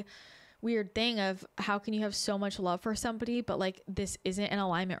very weird thing of how can you have so much love for somebody, but like this isn't in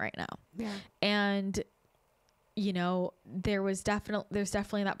alignment right now. And you know, there's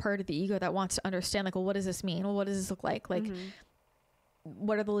definitely that part of the ego that wants to understand, like, well, what does this mean? Well, what does this look like? Like,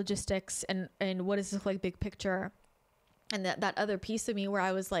 what are the logistics, and what does this look like big picture? And that other piece of me where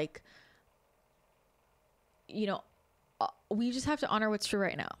I was like, you know, we just have to honor what's true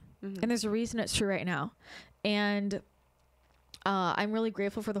right now. And there's a reason it's true right now. And I'm really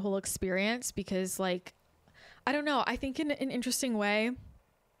grateful for the whole experience, because like, I don't know, I think in an interesting way,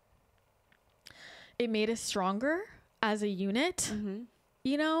 it made us stronger as a unit,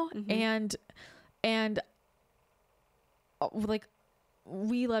 you know, and like,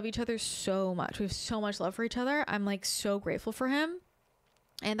 we love each other so much. We have so much love for each other. I'm like so grateful for him.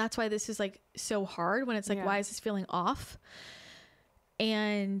 And that's why this is like so hard, when it's like, why is this feeling off?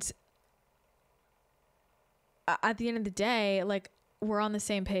 And at the end of the day, like, we're on the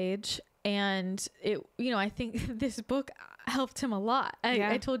same page, and it, you know, I think this book helped him a lot.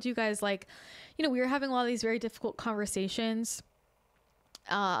 I told you guys, like, you know, we were having a lot of these very difficult conversations,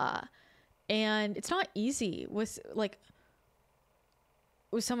 and it's not easy with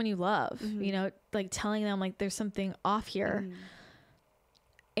someone you love, you know, like telling them like there's something off here.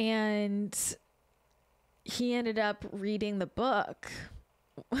 And he ended up reading the book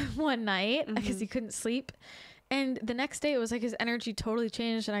one night because he couldn't sleep, and the next day it was like his energy totally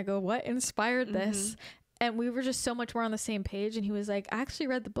changed, and I go, what inspired this? And we were just so much more on the same page. And he was like, I actually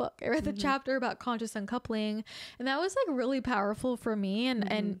read the book. I read the chapter about conscious uncoupling. And that was like really powerful for me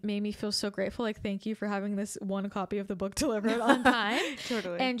and made me feel so grateful. Like, thank you for having this one copy of the book delivered on time.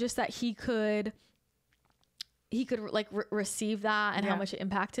 Totally. And just that he could like receive that and how much it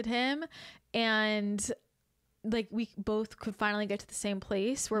impacted him. And like, we both could finally get to the same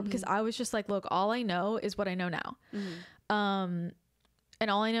place where, because I was just like, look, all I know is what I know now. And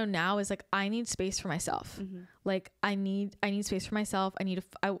all I know now is like, I need space for myself. Like I need space for myself. I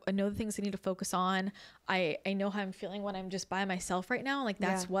know the things I need to focus on. I know how I'm feeling when I'm just by myself right now. Like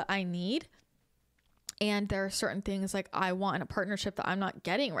that's what I need. And there are certain things like I want in a partnership that I'm not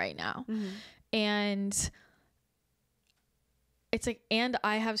getting right now. And it's like, and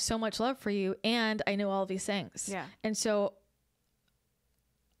I have so much love for you and I know all these things. Yeah. And so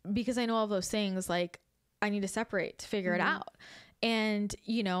because I know all those things, like I need to separate to figure it out. And,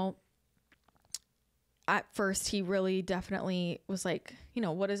 you know, at first he really definitely was like, you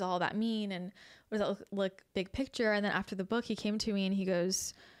know, what does all that mean? And what does that look like big picture? And then after the book, he came to me and he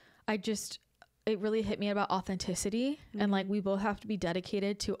goes, it really hit me about authenticity. And like, we both have to be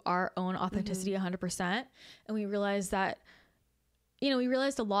dedicated to our own authenticity 100%. And we realized that, you know, we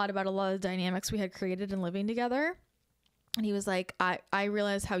realized a lot about a lot of the dynamics we had created in living together. And he was like, I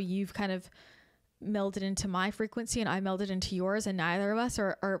realized how you've kind of melded into my frequency and I melded into yours, and neither of us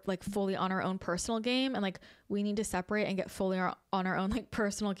are like fully on our own personal game, and like we need to separate and get fully on our own like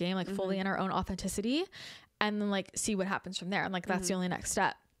personal game, like fully in our own authenticity, and then like see what happens from there. And like that's the only next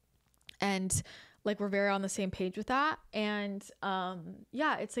step. And like we're very on the same page with that. And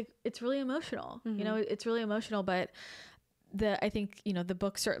yeah, it's like it's really emotional. You know, it's really emotional, but I think, you know, the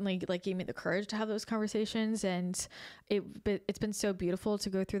book certainly like gave me the courage to have those conversations, and it's been so beautiful to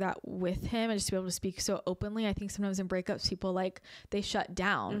go through that with him and just to be able to speak so openly. I think sometimes in breakups, people like they shut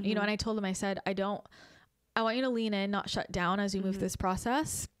down, you know, and I told him, I said, I want you to lean in, not shut down as we move through this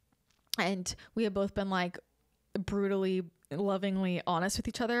process. And we have both been like brutally, lovingly honest with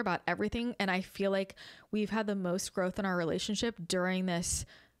each other about everything. And I feel like we've had the most growth in our relationship during this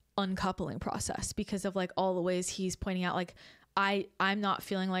uncoupling process, because of like all the ways he's pointing out, like I'm not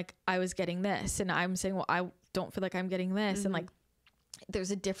feeling like I was getting this, and I'm saying, well, I don't feel like I'm getting this. And like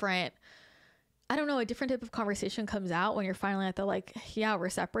there's a different type of conversation comes out when you're finally at the like, yeah, we're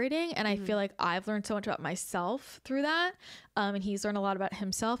separating. And I feel like I've learned so much about myself through that, and he's learned a lot about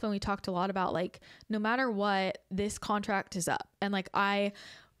himself. And we talked a lot about like, no matter what, this contract is up. And like I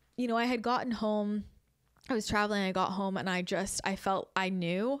had gotten home, I was traveling, I got home, and I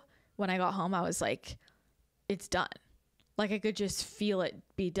knew when I got home, I was like, it's done. Like I could just feel it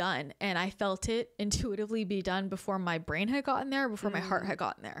be done. And I felt it intuitively be done before my brain had gotten there, before my heart had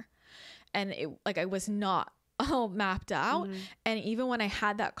gotten there. And it, like, I was not all mapped out. And even when I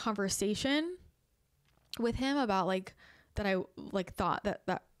had that conversation with him about like, that I like thought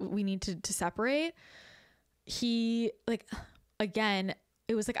that we need to separate, he like, again,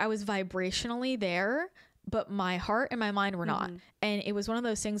 it was like, I was vibrationally there, but my heart and my mind were not. And it was one of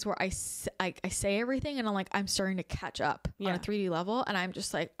those things where I say everything and I'm starting to catch up on a 3D level. And I'm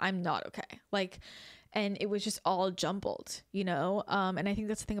just like, I'm not okay. Like, and it was just all jumbled, you know? And I think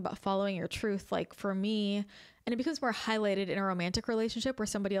that's the thing about following your truth. Like for me, and it becomes more highlighted in a romantic relationship where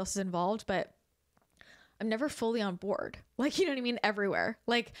somebody else is involved, but I'm never fully on board. Like, you know what I mean? Everywhere.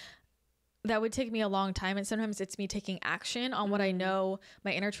 Like, that would take me a long time. And sometimes it's me taking action on what I know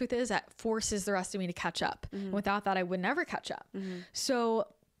my inner truth is that forces the rest of me to catch up. And without that, I would never catch up. So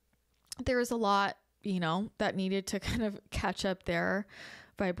there was a lot, you know, that needed to kind of catch up there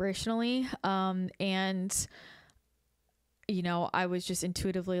vibrationally. And, you know, I was just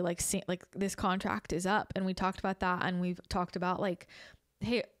intuitively like, seeing like this contract is up, and we talked about that. And we've talked about like,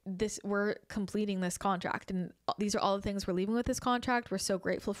 hey, we're completing this contract, and these are all the things we're leaving with this contract. We're so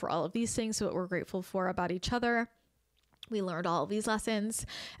grateful for all of these things. So what we're grateful for about each other. We learned all of these lessons.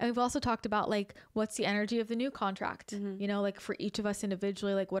 And we've also talked about like, what's the energy of the new contract? You know, like for each of us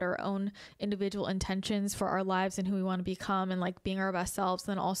individually, like what are our own individual intentions for our lives and who we want to become, and like being our best selves.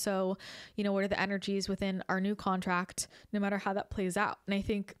 And then also, you know, what are the energies within our new contract, no matter how that plays out. And I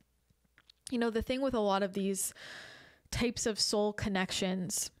think, you know, the thing with a lot of these types of soul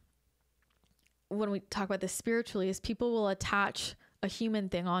connections, when we talk about this spiritually, is people will attach a human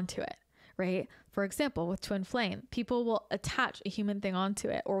thing onto it, right? For example, with twin flame, people will attach a human thing onto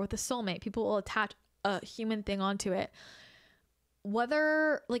it, or with a soulmate, people will attach a human thing onto it.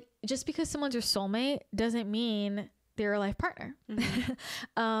 Whether like, just because someone's your soulmate doesn't mean they're a life partner.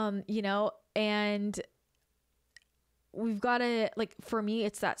 You know, and we've got to, like, for me,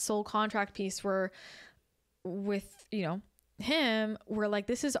 it's that soul contract piece where with, you know, him, we're like,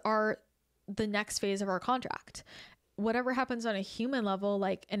 this is the next phase of our contract. Whatever happens on a human level,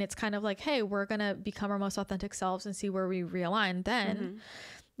 like, and it's kind of like, hey, we're going to become our most authentic selves and see where we realign then.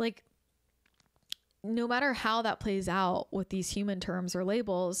 Like, no matter how that plays out with these human terms or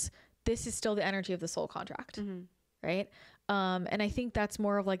labels, this is still the energy of the soul contract. Right. And I think that's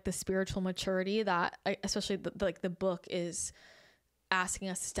more of like the spiritual maturity that especially the book is asking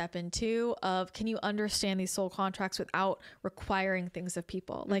us to step into of, can you understand these soul contracts without requiring things of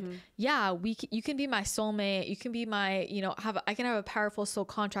people? Like, yeah, you can be my soulmate. You can be my, you know, I can have a powerful soul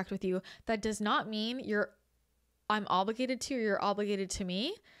contract with you. That does not mean I'm obligated to, or you're obligated to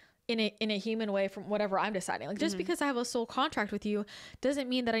me in a human way from whatever I'm deciding. Like, just because I have a soul contract with you doesn't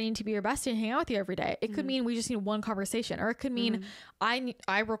mean that I need to be your bestie and hang out with you every day. It could mean we just need one conversation, or it could mean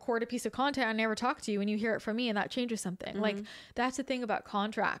I record a piece of content, I never talk to you, and you hear it from me, and that changes something. Like, that's the thing about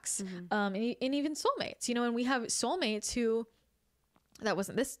contracts. And even soulmates, you know, and we have soulmates who, that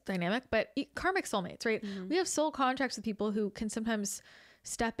wasn't this dynamic, but karmic soulmates, right? We have soul contracts with people who can sometimes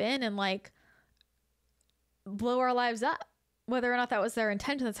step in and like blow our lives up. Whether or not that was their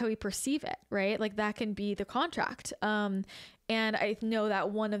intention, that's how we perceive it, right? Like, that can be the contract. And I know that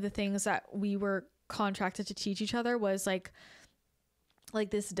one of the things that we were contracted to teach each other was like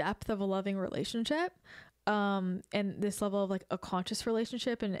this depth of a loving relationship, and this level of like a conscious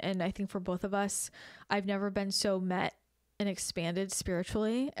relationship. And I think for both of us, I've never been so met and expanded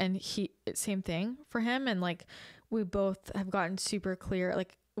spiritually, and same thing for him. And like, we both have gotten super clear,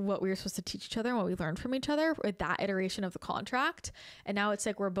 like, what we were supposed to teach each other and what we learned from each other with that iteration of the contract. And now it's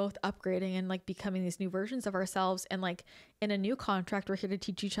like we're both upgrading and like becoming these new versions of ourselves, and like in a new contract we're here to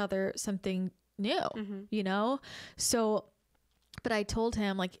teach each other something new, you know? So, but I told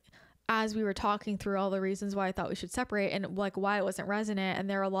him, like, as we were talking through all the reasons why I thought we should separate and like why it wasn't resonant, and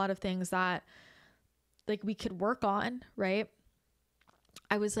there are a lot of things that like we could work on, right?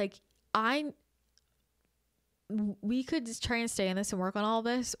 I was like, we could just try and stay in this and work on all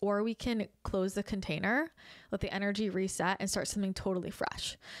this, or we can close the container, let the energy reset, and start something totally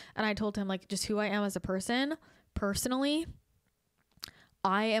fresh. And I told him, like, just who I am as a person, personally,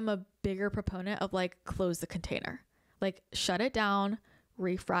 I am a bigger proponent of like, close the container, like shut it down,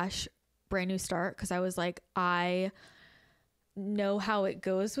 refresh, brand new start. Cause I was like, I know how it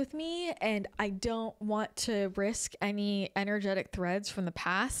goes with me, and I don't want to risk any energetic threads from the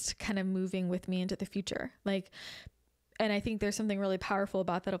past kind of moving with me into the future. Like, and I think there's something really powerful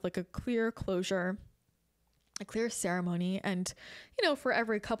about that, of like a clear closure, a clear ceremony. And, you know, for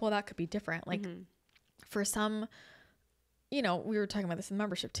every couple that could be different. Like for some, you know, we were talking about this in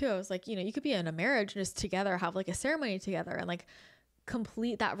membership too. I was like, you know, you could be in a marriage and just together have like a ceremony together and like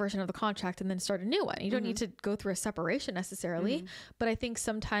complete that version of the contract and then start a new one. You don't need to go through a separation necessarily. But I think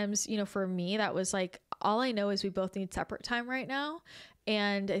sometimes, you know, for me, that was like, all I know is we both need separate time right now.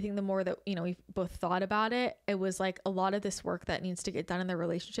 And I think the more that, you know, we've both thought about it, it was like a lot of this work that needs to get done in the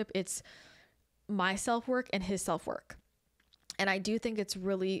relationship. It's my self-work and his self-work. And I do think it's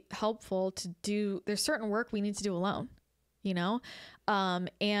really helpful to do, there's certain work we need to do alone, you know?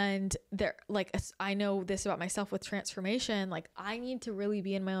 And there, like, I know this about myself with transformation, like I need to really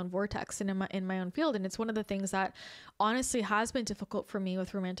be in my own vortex and in my own field. And it's one of the things that honestly has been difficult for me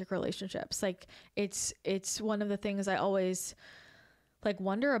with romantic relationships. Like it's one of the things I always like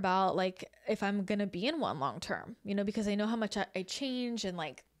wonder about, like if I'm going to be in one long-term, you know, because I know how much I change and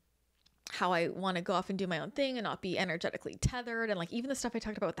like how I want to go off and do my own thing and not be energetically tethered. And like, even the stuff I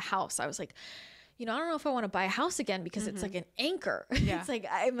talked about with the house, I was like, you know, I don't know if I want to buy a house again because it's like an anchor. Yeah. It's like,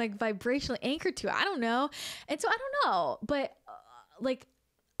 I'm like vibrationally anchored to it. I don't know. And so I don't know, but like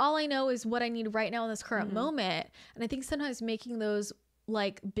all I know is what I need right now in this current moment. And I think sometimes making those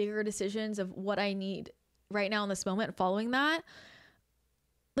like bigger decisions of what I need right now in this moment, following that,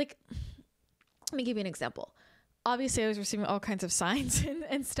 like, let me give you an example. Obviously I was receiving all kinds of signs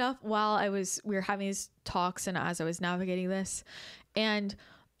and stuff while we were having these talks and as I was navigating this, and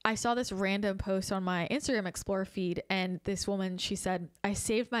I saw this random post on my Instagram Explore feed, and this woman, she said, I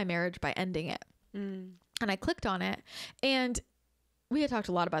saved my marriage by ending it. And I clicked on it, and we had talked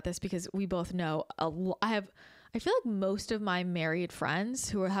a lot about this because we both know I feel like most of my married friends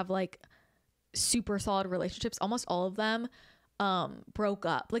who have like super solid relationships, almost all of them broke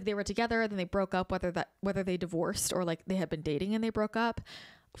up. Like they were together, then they broke up, whether they divorced or like they had been dating and they broke up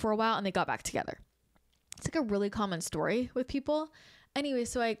for a while and they got back together. It's like a really common story with people. Anyway,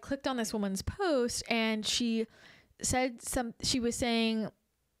 so I clicked on this woman's post, and she said she was saying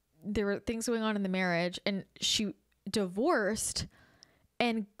there were things going on in the marriage, and she divorced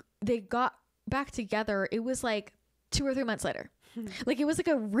and they got back together. It was like 2 or 3 months later. Like it was like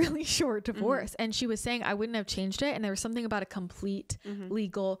a really short divorce. And she was saying I wouldn't have changed it. And there was something about a complete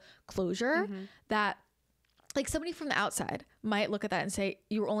legal closure that like somebody from the outside might look at that and say,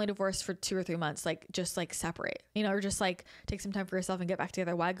 you were only divorced for 2 or 3 months. Like just like separate, you know, or just like take some time for yourself and get back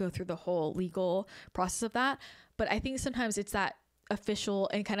together. Why go through the whole legal process of that? But I think sometimes it's that official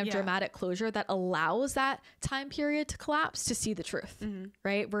and kind of dramatic closure that allows that time period to collapse to see the truth,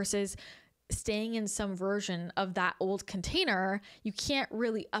 right? Versus staying in some version of that old container, you can't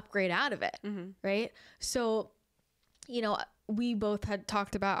really upgrade out of it, right? So, you know, we both had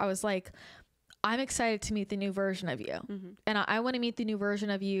talked about, I was like, I'm excited to meet the new version of you. And I want to meet the new version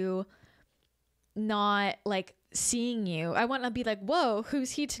of you, not like seeing you. I want to be like, whoa,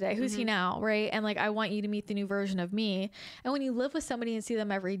 who's he today? Who's he now? Right. And like, I want you to meet the new version of me. And when you live with somebody and see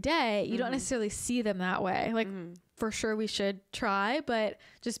them every day, you don't necessarily see them that way. Like for sure we should try, but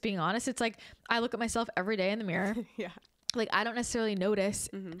just being honest, it's like, I look at myself every day in the mirror. Like I don't necessarily notice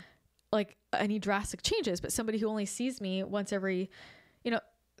like any drastic changes, but somebody who only sees me once every, you know,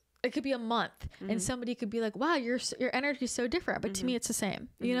 it could be a month and somebody could be like, wow, your energy is so different. But to me, it's the same,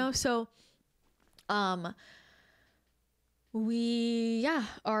 you know? So, we,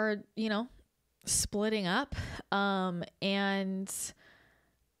 are, you know, splitting up, and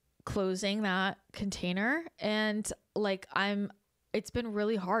closing that container. And like, it's been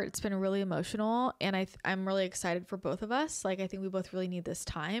really hard. It's been really emotional. And I'm really excited for both of us. Like, I think we both really need this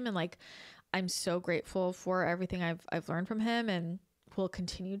time. And like, I'm so grateful for everything I've learned from him and will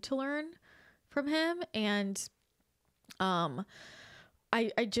continue to learn from him. And,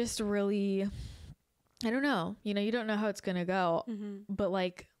 I just really, I don't know, you know, you don't know how it's going to go, but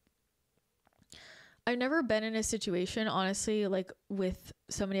like, I've never been in a situation, honestly, like with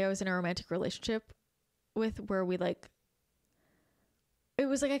somebody I was in a romantic relationship with where we like, it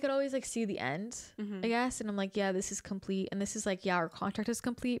was like, I could always like see the end, I guess. And I'm like, yeah, this is complete. And this is like, yeah, our contract is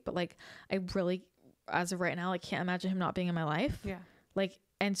complete, but like, I really, as of right now, like can't imagine him not being in my life. Yeah. Like,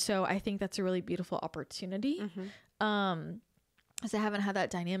 and so I think that's a really beautiful opportunity. Because I haven't had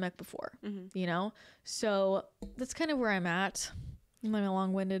that dynamic before, you know? So that's kind of where I'm at in my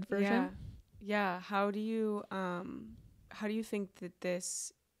long-winded version. Yeah. How do you think that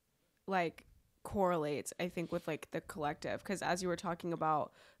this like correlates, I think, with like the collective? Because as you were talking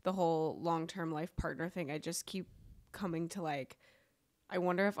about the whole long-term life partner thing, I just keep coming to like, I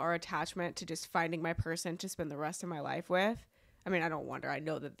wonder if our attachment to just finding my person to spend the rest of my life with, I mean, I don't wonder. I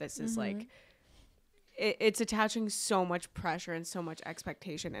know that this is like, it's attaching so much pressure and so much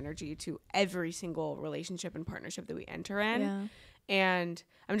expectation energy to every single relationship and partnership that we enter in. Yeah. And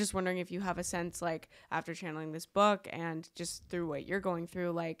I'm just wondering if you have a sense, like after channeling this book and just through what you're going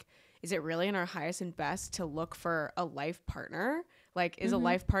through, like, is it really in our highest and best to look for a life partner? Like, is a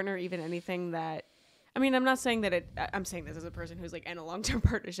life partner even anything that, I mean, I'm not saying that I'm saying this as a person who's like in a long-term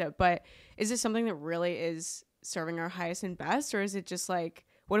partnership, but is this something that really is serving our highest and best? Or is it just like,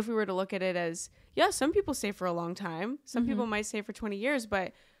 what if we were to look at it as, yeah, some people stay for a long time. Some people might stay for 20 years,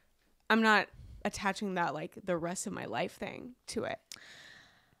 but I'm not attaching that like the rest of my life thing to it.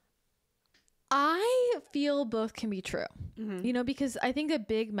 I feel both can be true, you know, because I think a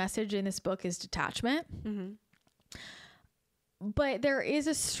big message in this book is detachment. But there is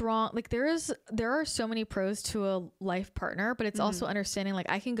a strong, like there are so many pros to a life partner, but it's also understanding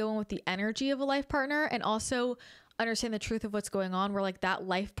like I can go in with the energy of a life partner and also understand the truth of what's going on, where like that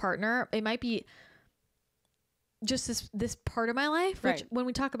life partner, it might be just this part of my life, which when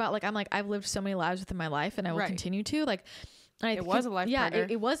we talk about like, I'm like, I've lived so many lives within my life and I will continue to like, it was a life partner.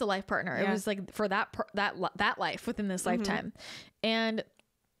 It was a life partner. Yeah. It was like for that life within this lifetime. And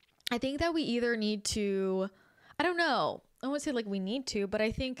I think that we either need to, I don't know, I won't say like we need to, but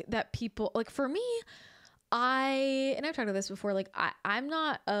I think that people, like for me, and I've talked about this before, like I'm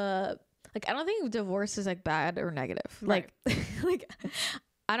not like, I don't think divorce is like bad or negative. Like, like,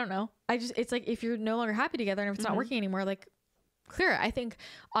 I don't know. It's like, if you're no longer happy together and if it's not working anymore, like clear. I think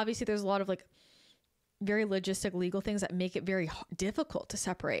obviously there's a lot of like very logistic legal things that make it very difficult to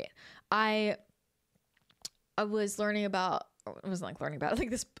separate. I was learning about, I wasn't like learning about it,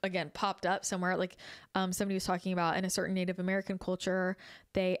 like this again popped up somewhere, like somebody was talking about in a certain Native American culture,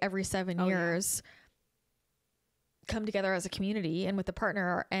 they every 7 years come together as a community and with a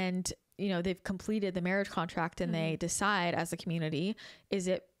partner, and you know, they've completed the marriage contract and they decide as a community, is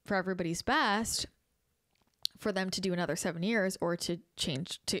it for everybody's best for them to do another 7 years or to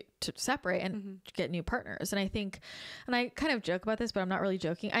change, to separate and get new partners. And I think, and I kind of joke about this, but I'm not really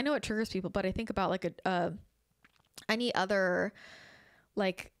joking. I know it triggers people, but I think about like any other,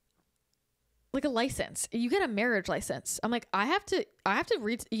 like a license. You get a marriage license. I'm like, I have to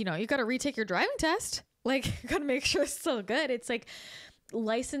you know, you got to retake your driving test. Like, gotta make sure it's still good. It's like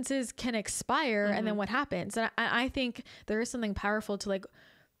licenses can expire, and then what happens? And I think there is something powerful to like,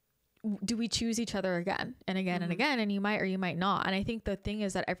 do we choose each other again and again and again? And you might or you might not. And I think the thing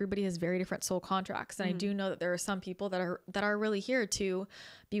is that everybody has very different soul contracts. And I do know that there are some people that are really here to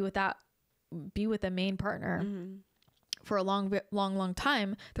be with a main partner for a long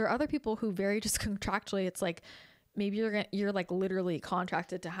time. There are other people who very just contractually, it's like, maybe you're like literally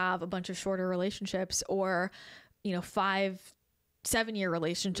contracted to have a bunch of shorter relationships, or, 5-7 year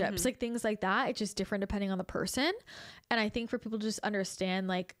relationships, like things like that. It's just different depending on the person. And I think for people to just understand,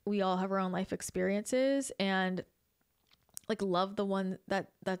 like, we all have our own life experiences, and like love the one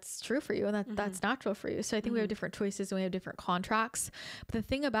that's true for you and that's natural for you. So I think we have different choices and we have different contracts. But the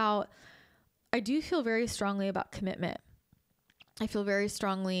thing about, I do feel very strongly about commitment. I feel very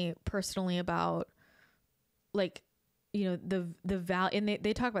strongly personally about, like, the value, and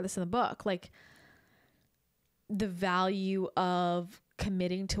they talk about this in the book, like the value of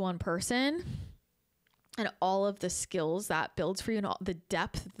committing to one person and all of the skills that builds for you, and all the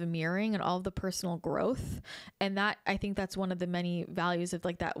depth of the mirroring and all of the personal growth. And that, I think that's one of the many values of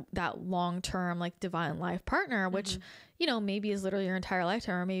like that long-term, like divine life partner, which, maybe is literally your entire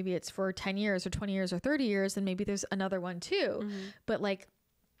lifetime, or maybe it's for 10 years or 20 years or 30 years. And maybe there's another one too, but like,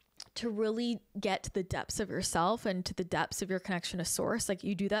 to really get to the depths of yourself and to the depths of your connection to source, like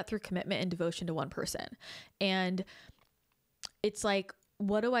you do that through commitment and devotion to one person. And it's like,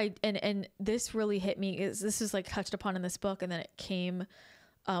 what do I, and this really hit me, is this is like touched upon in this book. And then it came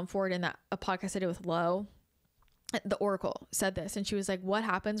forward in a podcast I did with Lo. The Oracle said this, and she was like, what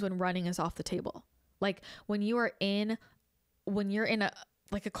happens when running is off the table? Like when you're in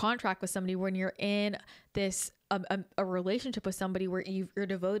a contract with somebody, when you're in this a relationship with somebody where you're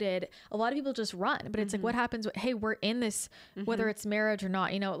devoted, a lot of people just run. But it's like, what happens when, hey, we're in this, whether it's marriage or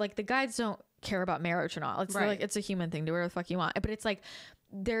not, like the guides don't care about marriage or not. It's like, it's a human thing, do whatever the fuck you want. But it's like,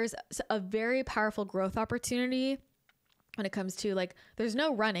 there's a very powerful growth opportunity when it comes to like, there's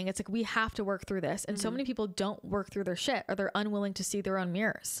no running. It's like, we have to work through this. And so many people don't work through their shit, or they're unwilling to see their own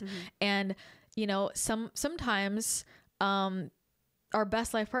mirrors. And sometimes, our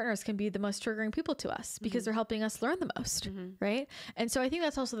best life partners can be the most triggering people to us because they're helping us learn the most. Right. And so I think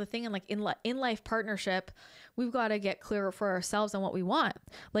that's also the thing. And like in life partnership, we've got to get clear for ourselves on what we want.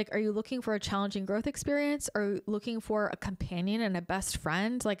 Like, are you looking for a challenging growth experience? Are you looking for a companion and a best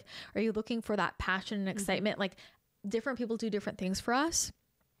friend? Like, are you looking for that passion and excitement? Like, different people do different things for us.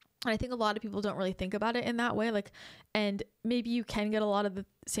 And I think a lot of people don't really think about it in that way. Like, and maybe you can get a lot of the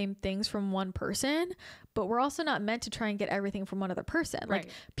same things from one person, but we're also not meant to try and get everything from one other person. Right.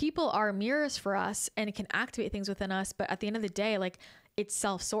 Like, people are mirrors for us and it can activate things within us. But at the end of the day, like, it's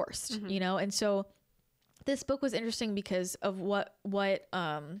self-sourced, And so this book was interesting because of what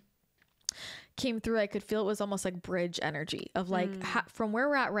came through. I could feel it was almost like bridge energy of like, from where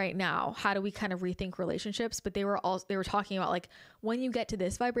we're at right now, how do we kind of rethink relationships? But they were talking about like, when you get to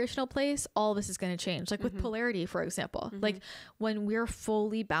this vibrational place, all this is going to change. Like with polarity, for example, like when we're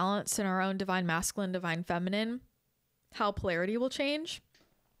fully balanced in our own divine masculine, divine feminine, how polarity will change.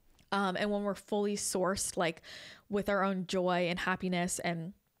 And when we're fully sourced, like with our own joy and happiness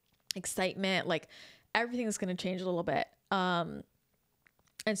and excitement, like everything is going to change a little bit.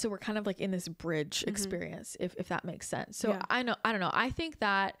 And so we're kind of like in this bridge experience, if that makes sense. So yeah. I don't know. I think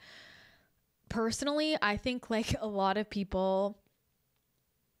that personally, I think like a lot of people,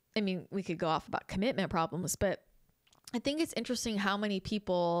 I mean, we could go off about commitment problems, but I think it's interesting how many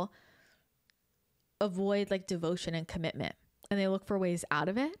people avoid like devotion and commitment, and they look for ways out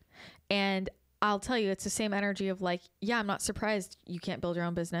of it. And I'll tell you, it's the same energy of like, yeah, I'm not surprised you can't build your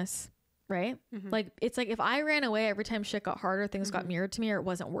own business. Right? Like, it's like if I ran away every time shit got harder, things got mirrored to me, or it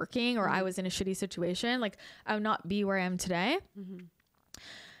wasn't working, or I was in a shitty situation, like I would not be where I am today.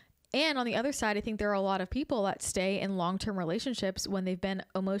 And on the other side, I think there are a lot of people that stay in long-term relationships when they've been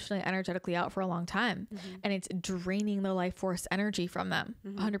emotionally, energetically out for a long time, and it's draining the life force energy from them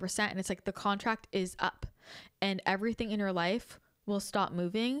 100%. And it's like the contract is up, and everything in your life will stop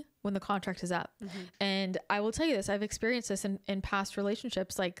moving when the contract is up. And I will tell you this, I've experienced this in past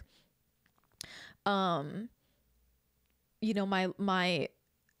relationships. Like, the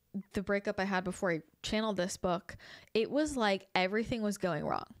breakup I had before I channeled this book, it was like everything was going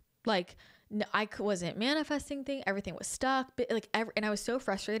wrong. Like, I wasn't manifesting things. Everything was stuck, but like, and I was so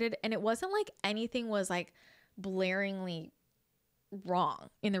frustrated, and it wasn't like anything was like blaringly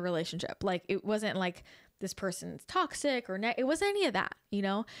wrong in the relationship. Like, it wasn't like this person's toxic or it wasn't any of that,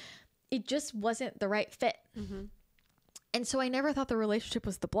 it just wasn't the right fit. And so I never thought the relationship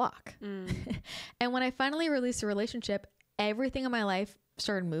was the block. And when I finally released the relationship, everything in my life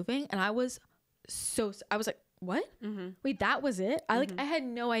started moving, and I was I was like, what? Wait, that was it? I had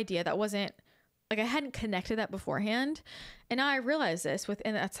no idea. That wasn't like, I hadn't connected that beforehand. And now I realize this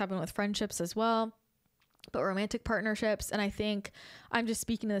and that's happened with friendships as well, but romantic partnerships. And I think I'm just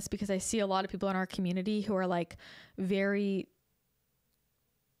speaking to this because I see a lot of people in our community who are like very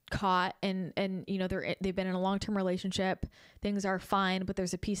caught and you know, they've been in a long-term relationship, things are fine, but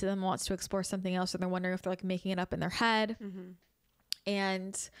there's a piece of them that wants to explore something else, and they're wondering if they're like making it up in their head.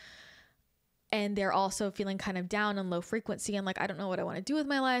 And they're also feeling kind of down and low frequency and like, I don't know what I want to do with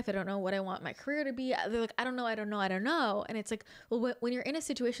my life. I don't know what I want my career to be. They're like, I don't know. And it's like, well, when you're in a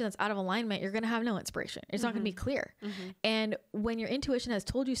situation that's out of alignment, you're going to have no inspiration. It's not going to be clear. And when your intuition has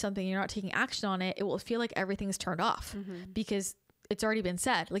told you something, you're not taking action on it, it will feel like everything's turned off because it's already been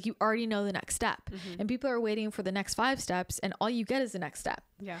said. Like, you already know the next step, and people are waiting for the next 5 steps, and all you get is the next step.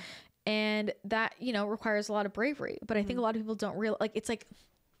 Yeah. And that, you know, requires a lot of bravery. But I think a lot of people don't realize, like, it's like,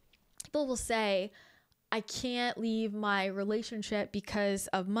 people will say, I can't leave my relationship because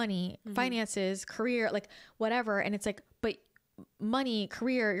of money, finances, career, like whatever. And it's like, but money,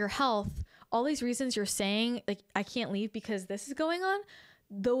 career, your health, all these reasons you're saying, like, I can't leave because this is going on.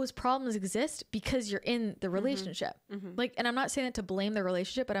 Those problems exist because you're in the relationship. Like, and I'm not saying that to blame the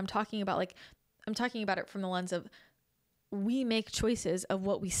relationship, but I'm talking about it from the lens of, we make choices of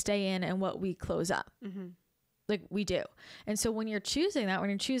what we stay in and what we close up. Like, we do. And so when you're choosing that, when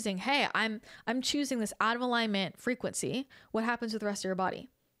you're choosing, hey, I'm choosing this out of alignment frequency, what happens with the rest of your body?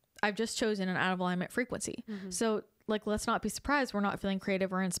 I've just chosen an out of alignment frequency. So like, let's not be surprised we're not feeling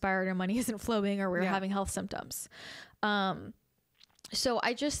creative or inspired, or money isn't flowing, or we're having health symptoms. So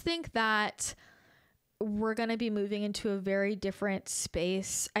I just think that we're going to be moving into a very different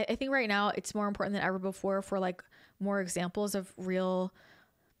space. I think right now it's more important than ever before for like more examples of real,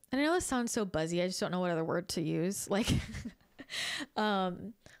 and I know this sounds so buzzy, I just don't know what other word to use. Like,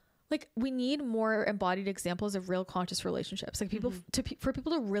 like, we need more embodied examples of real conscious relationships. Like, people for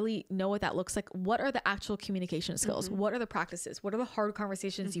people to really know what that looks like. What are the actual communication skills? What are the practices? What are the hard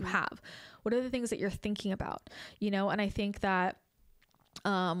conversations you have? What are the things that you're thinking about? You know, and I think that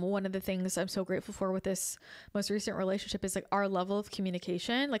one of the things I'm so grateful for with this most recent relationship is like our level of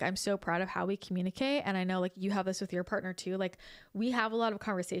communication. Like, I'm so proud of how we communicate. And I know like you have this with your partner too. Like, we have a lot of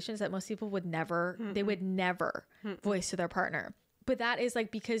conversations that most people would never, they would never voice to their partner. But that is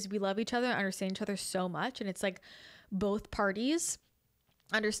like, because we love each other and understand each other so much. And it's like both parties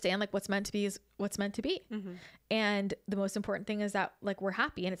understand like what's meant to be is what's meant to be. And the most important thing is that like we're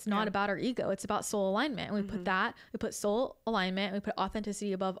happy, and it's not about our ego, it's about soul alignment. And we put soul alignment, and we put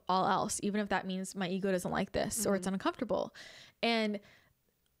authenticity above all else, even if that means my ego doesn't like this or it's uncomfortable. And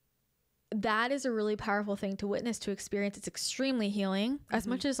that is a really powerful thing to witness, to experience. It's extremely healing. As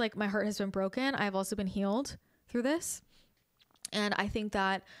much as like my heart has been broken, I've also been healed through this. And I think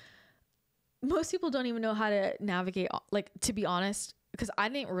that most people don't even know how to navigate, like, to be honest, because I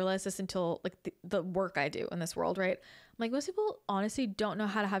didn't realize this until like the work I do in this world, right? Like, most people honestly don't know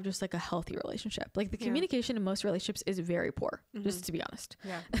how to have just like a healthy relationship. Like, the communication in most relationships is very poor, just to be honest.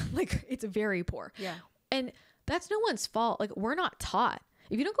 Like, it's very poor. And that's no one's fault. Like, we're not taught.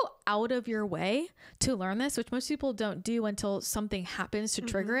 If you don't go out of your way to learn this, which most people don't do until something happens to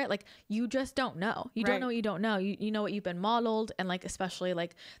trigger it, like, you just don't know. You don't know what you don't know. You know what you've been modeled, and like, especially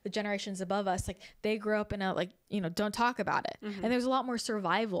like the generations above us, like, they grew up in a like, you know, don't talk about it. And there's a lot more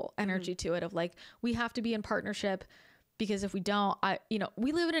survival energy to it of like, we have to be in partnership, because if we don't, you know,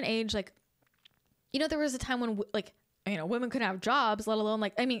 we live in an age like, you know, there was a time when like, you know, women couldn't have jobs, let alone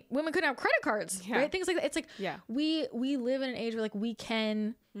like, I mean, women couldn't have credit cards, right? Things like that. It's like, we live in an age where like we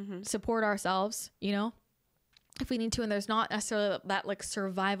can support ourselves, you know, if we need to. And there's not necessarily that like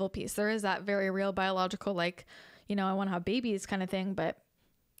survival piece. There is that very real biological, like, you know, I want to have babies kind of thing, but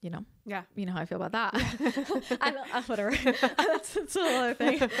you know, you know how I feel about that. Whatever. that's a whole other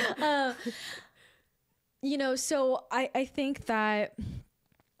thing. You know, so I think that,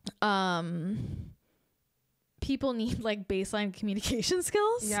 people need like baseline communication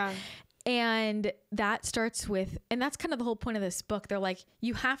skills. And that starts with, and that's kind of the whole point of this book. They're like,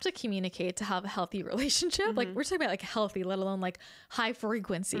 you have to communicate to have a healthy relationship. Like, we're talking about like healthy, let alone like high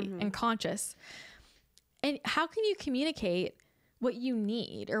frequency and conscious. And how can you communicate what you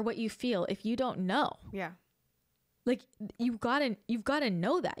need or what you feel if you don't know? Like, you've got to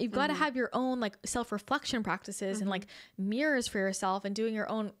know that. You've got to have your own like self-reflection practices and like mirrors for yourself, and doing your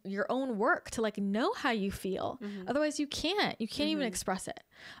own work to like know how you feel. Otherwise you can't even express it.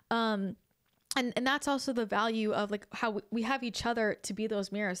 And that's also the value of like how we have each other to be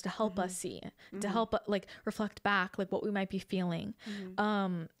those mirrors to help us see, to help like reflect back like what we might be feeling.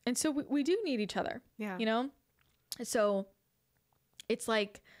 And so we do need each other, you know? So it's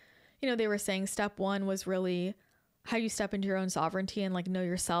like, you know, they were saying step 1 was really how you step into your own sovereignty and like know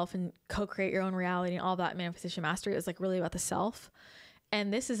yourself and co-create your own reality and all that manifestation mastery. It was like really about the self.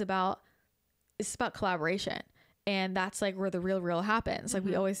 And this is about, it's about collaboration. And that's like where the real happens. Like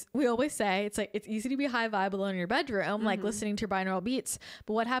we always say, it's like, it's easy to be high vibe alone in your bedroom, like listening to your binaural beats.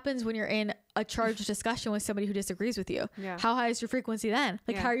 But what happens when you're in a charged discussion with somebody who disagrees with you? Yeah. How high is your frequency then?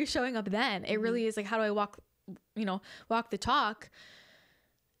 Like, how are you showing up then? It really is like, how do I walk the talk?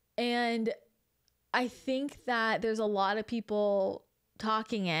 And I think that there's a lot of people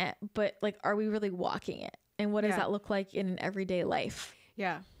talking it, but like, are we really walking it? And what does that look like in an everyday life?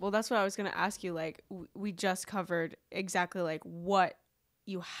 Yeah. Well, that's what I was going to ask you. Like, we just covered exactly like what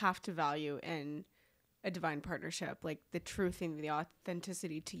you have to value in a divine partnership, like the truth and the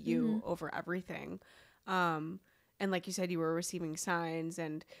authenticity to you over everything. And like you said, you were receiving signs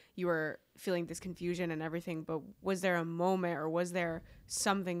and you were feeling this confusion and everything. But was there a moment or was there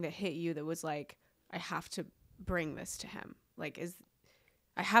something that hit you that was like, I have to bring this to him? Like,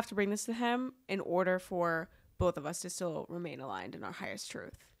 I have to bring this to him in order for both of us to still remain aligned in our highest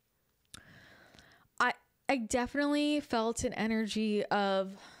truth. I definitely felt an energy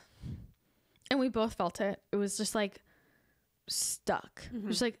of, and we both felt it. It was just like stuck,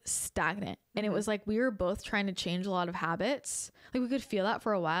 just like stagnant. And it was like, we were both trying to change a lot of habits. Like we could feel that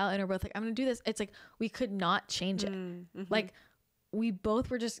for a while and we're both like, I'm going to do this. It's like, we could not change it. Like we both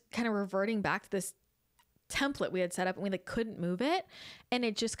were just kind of reverting back to this template we had set up and we like couldn't move it. And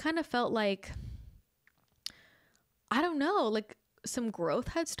it just kind of felt like, I don't know, like some growth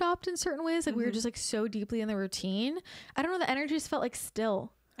had stopped in certain ways. Like we were just like so deeply in the routine. I don't know. The energy just felt like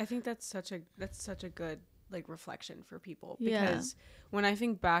still. I think that's such a good like reflection for people, because when I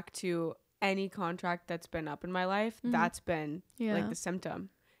think back to any contract that's been up in my life, that's been like the symptom,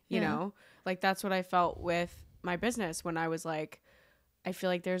 you know, like that's what I felt with my business when I was like, I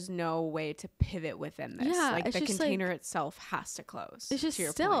feel like there's no way to pivot within this. Like the container like, itself has to close. It's just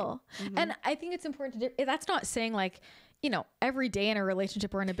still. And I think it's important to do. That's not saying like, you know, every day in a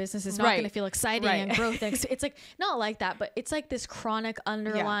relationship or in a business is not going to feel exciting and growth. It's like not like that, but it's like this chronic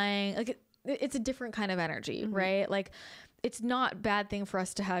underlying, like it's a different kind of energy, right? Like it's not a bad thing for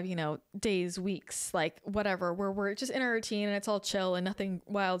us to have, you know, days, weeks, like whatever, where we're just in our routine and it's all chill and nothing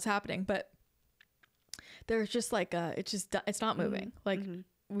wild's happening. But there's just like it's not moving. Like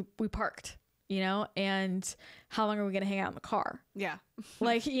we parked, you know, and how long are we going to hang out in the car? Yeah.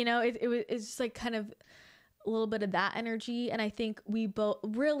 Like, you know, it's just like kind of a little bit of that energy. And I think we both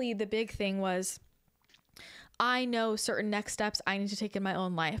really, the big thing was, I know certain next steps I need to take in my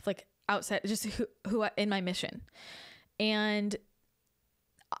own life, like outside just who in my mission. And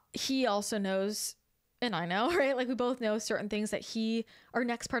he also knows, and I know, right? Like we both know certain things that our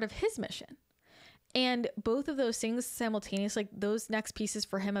next part of his mission. And both of those things simultaneously, like those next pieces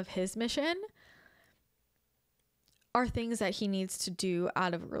for him of his mission are things that he needs to do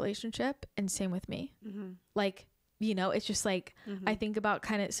out of a relationship. And same with me. Like, you know, it's just like, I think about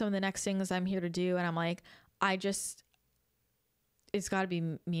kind of some of the next things I'm here to do. And I'm like, it's gotta be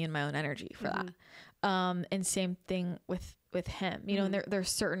me and my own energy for that. And same thing with him, you know, and there's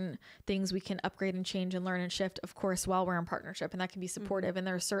certain things we can upgrade and change and learn and shift, of course, while we're in partnership, and that can be supportive. And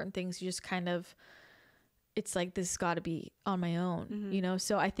there are certain things you just kind of, it's like, this has got to be on my own, you know?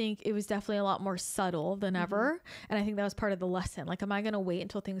 So I think it was definitely a lot more subtle than ever. And I think that was part of the lesson. Like, am I going to wait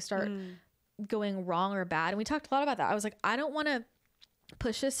until things start going wrong or bad? And we talked a lot about that. I was like, I don't want to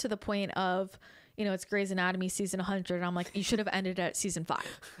push this to the point of, you know, it's Grey's Anatomy season 100. And I'm like, you should have ended at season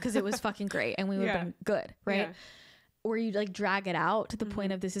 5 because it was fucking great. And we would have been good. Right. Or you like drag it out to the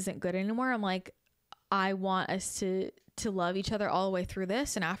point of this isn't good anymore. I'm like, I want us to love each other all the way through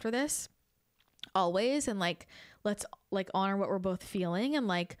this and after this always. And like, let's like honor what we're both feeling and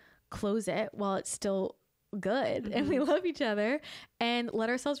like close it while it's still good and we love each other and let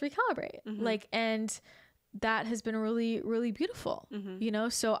ourselves recalibrate. Like, and that has been really, really beautiful, you know?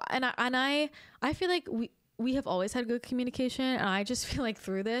 So, and I feel like we have always had good communication, and I just feel like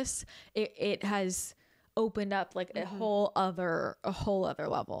through this, it has opened up like a whole other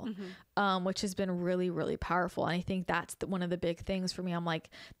level, which has been really, really powerful. And I think that's one of the big things for me. I'm like,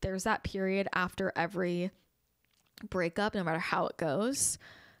 there's that period after every breakup, no matter how it goes,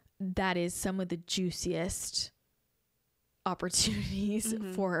 that is some of the juiciest opportunities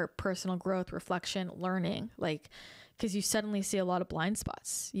for personal growth, reflection, learning, like, because you suddenly see a lot of blind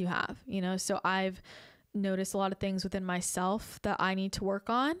spots you have, you know? So I've noticed a lot of things within myself that I need to work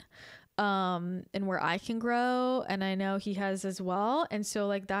on, and where I can grow, and I know he has as well. And so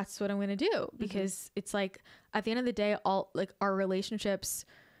like, that's what I'm going to do, because it's like, at the end of the day, all like our relationships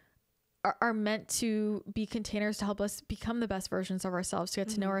are meant to be containers to help us become the best versions of ourselves, to get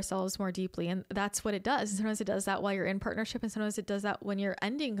to know ourselves more deeply. And that's what it does. And sometimes it does that while you're in partnership, and sometimes it does that when you're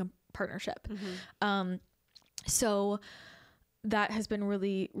ending a partnership. So that has been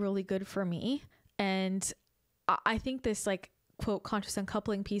really, really good for me. And I think this like quote conscious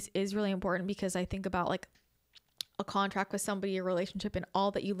uncoupling piece is really important, because I think about like a contract with somebody, a relationship, and all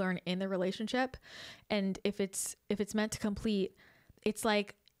that you learn in the relationship. And if it's meant to complete, it's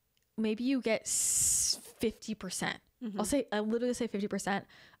like, maybe you get 50%. I'll literally say 50%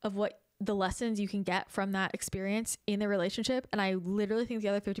 of what the lessons you can get from that experience in the relationship. And I literally think the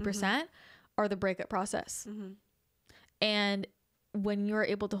other 50% are the breakup process. And when you're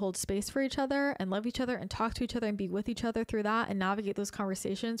able to hold space for each other and love each other and talk to each other and be with each other through that and navigate those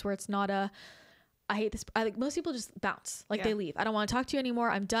conversations where it's not I hate this. I like most people just bounce, like they leave. I don't want to talk to you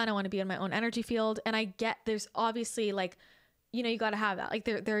anymore. I'm done. I want to be in my own energy field. And I get there's obviously like, you know, you got to have that. Like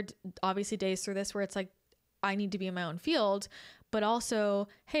there are obviously days through this where it's like, I need to be in my own field, but also,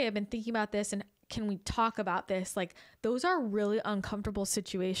 hey, I've been thinking about this and can we talk about this? Like those are really uncomfortable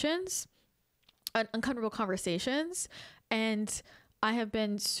situations, uncomfortable conversations. And I have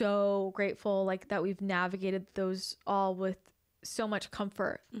been so grateful like that we've navigated those all with so much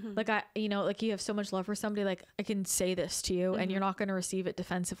comfort. Like you know, like you have so much love for somebody, like I can say this to you and you're not going to receive it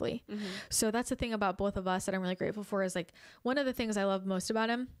defensively. So that's the thing about both of us that I'm really grateful for, is like one of the things I love most about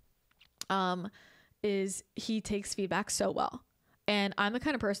him is he takes feedback so well. And I'm the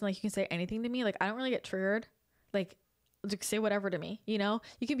kind of person, like you can say anything to me. Like I don't really get triggered. Like just say whatever to me, you know,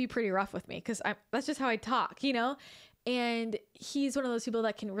 you can be pretty rough with me because that's just how I talk, you know? And he's one of those people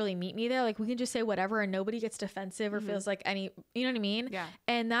that can really meet me there. Like we can just say whatever and nobody gets defensive or feels like any, you know what I mean? Yeah.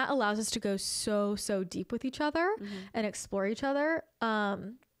 And that allows us to go so deep with each other and explore each other,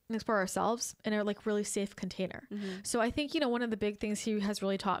 and explore ourselves in a like really safe container. So I think, you know, one of the big things he has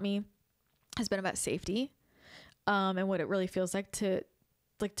really taught me has been about safety, and what it really feels like to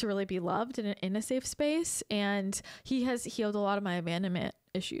really be loved in a safe space. And he has healed a lot of my abandonment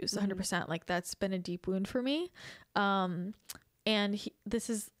issues, 100%. Like that's been a deep wound for me. And this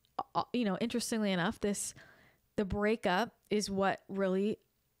is, you know, interestingly enough, the breakup is what really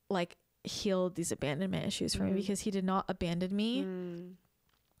like healed these abandonment issues for me, because he did not abandon me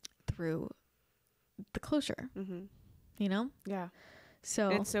through the closure, you know? Yeah. So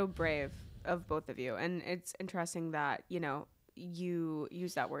it's so brave of both of you. And it's interesting that, you know, you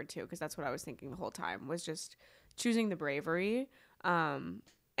use that word too, because that's what I was thinking the whole time, was just choosing the bravery.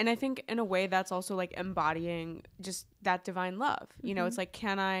 And I think in a way that's also like embodying just that divine love. You know, it's like,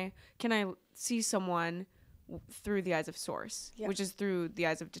 can I see someone through the eyes of source, which is through the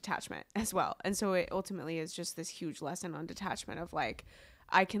eyes of detachment as well. And so it ultimately is just this huge lesson on detachment of like,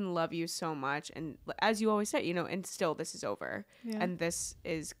 I can love you so much. And as you always say, you know, and still this is over and this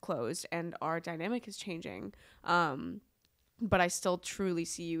is closed and our dynamic is changing. But I still truly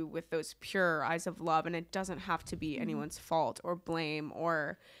see you with those pure eyes of love, and it doesn't have to be anyone's fault or blame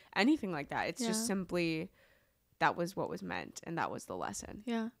or anything like that. It's just simply that was what was meant, and that was the lesson.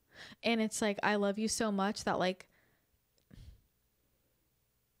 Yeah. And it's like, I love you so much that like,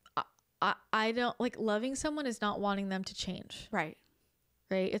 I don't like, loving someone is not wanting them to change. Right.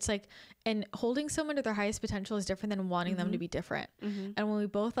 It's like, and holding someone to their highest potential is different than wanting them to be different. And when we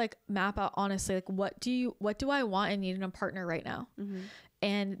both like map out honestly, like what do I want and need in a partner right now?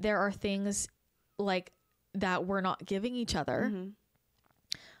 And there are things like that we're not giving each other,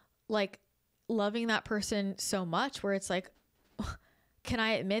 like loving that person so much where it's like, can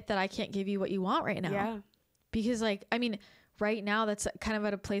I admit that I can't give you what you want right now? Yeah. Because like, I mean, right now that's kind of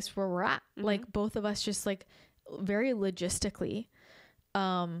at a place where we're at, like both of us just like very logistically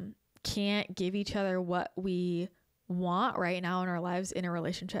can't give each other what we want right now in our lives in a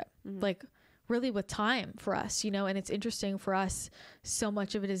relationship, like really with time for us, you know. And it's interesting for us, so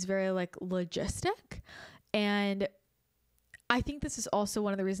much of it is very like logistic. And I think this is also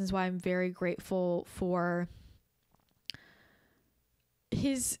one of the reasons why I'm very grateful for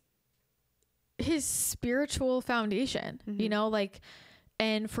his spiritual foundation, you know, like.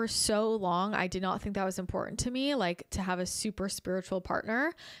 And for so long, I did not think that was important to me, like to have a super spiritual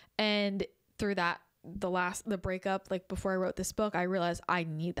partner. And through that, the breakup, like before I wrote this book, I realized I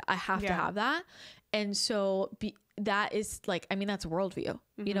need that. I have to have that. And so that is like, I mean, that's worldview,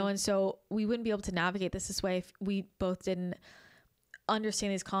 you know? And so we wouldn't be able to navigate this way if we both didn't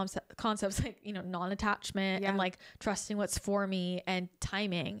understand these concepts like, you know, non-attachment and like trusting what's for me and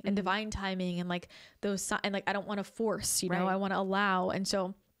timing and divine timing and like those, and like I don't want to force, you know, I want to allow. And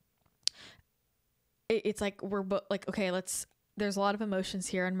so it's like we're both like, okay, there's a lot of emotions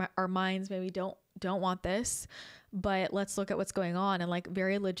here and our minds maybe don't want this, but let's look at what's going on. And like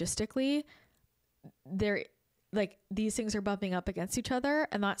very logistically, there, like these things are bumping up against each other,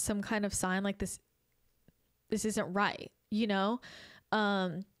 and that's some kind of sign like this isn't right, you know?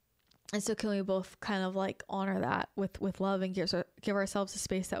 And so can we both kind of like honor that with love and give ourselves the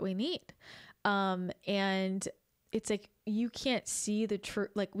space that we need? And it's like, you can't see the truth.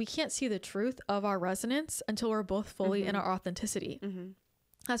 Like we can't see the truth of our resonance until we're both fully in our authenticity.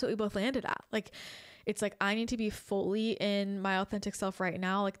 That's what we both landed at. Like, it's like, I need to be fully in my authentic self right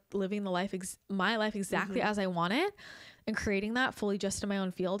now, like living the life, my life exactly as I want it, and creating that fully just in my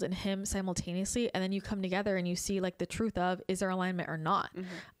own field and him simultaneously. And then you come together and you see like the truth of, is there alignment or not?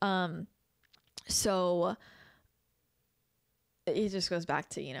 So it just goes back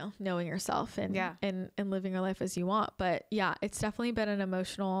to, you know, knowing yourself and living your life as you want. But yeah, it's definitely been an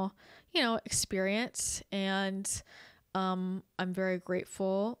emotional, you know, experience. And, I'm very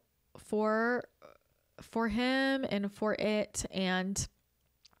grateful for him and for it. And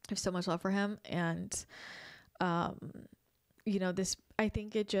I have so much love for him. And, you know, this, I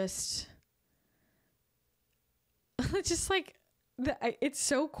think it just, it's just like, it's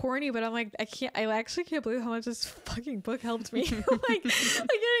so corny, but I'm like, I actually can't believe how much this fucking book helped me. like, you know what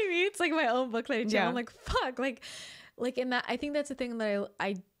I mean? It's like my own book that I do. I'm like, fuck, like in that, I think that's the thing that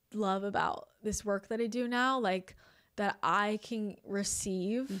I love about this work that I do now. Like, that I can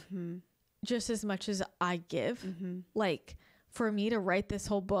receive just as much as I give. Like, for me to write this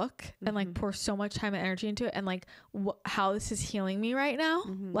whole book and like pour so much time and energy into it, and like how this is healing me right now.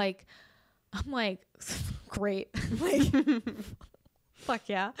 Like, I'm like, great. Like, fuck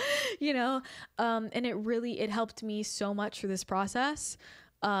yeah. You know? And it helped me so much through this process.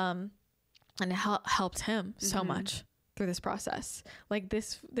 And it helped him so much through this process. Like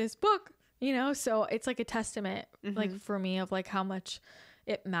this book, you know? So it's like a testament, like for me, of like how much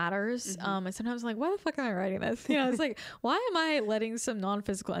it matters. And sometimes I'm like, why the fuck am I writing this? You know, it's like, why am I letting some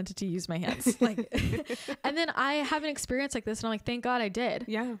non-physical entity use my hands? Like, and then I have an experience like this and I'm like, thank God I did.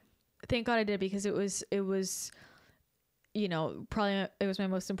 Yeah. Thank God I did, because it was, you know, probably it was my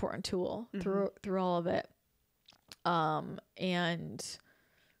most important tool through all of it. And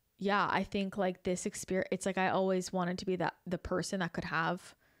yeah, I think like this experience, it's like, I always wanted to be the person that could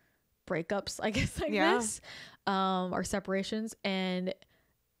have breakups, I guess, like this, or separations. And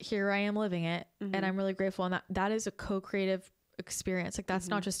here I am living it. And I'm really grateful. And that is a co-creative experience. Like, that's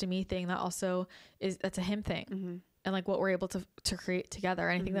not just a me thing. That also that's a him thing. And like what we're able to create together.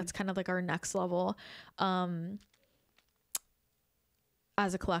 And I think that's kind of like our next level,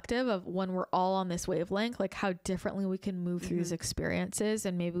 as a collective, of when we're all on this wavelength, like how differently we can move through these experiences.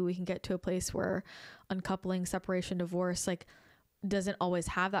 And maybe we can get to a place where uncoupling, separation, divorce, like doesn't always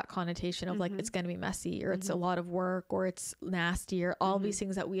have that connotation of like, it's going to be messy, or it's a lot of work, or it's nasty, or all these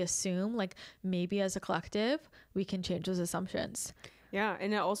things that we assume. Like, maybe as a collective, we can change those assumptions. Yeah.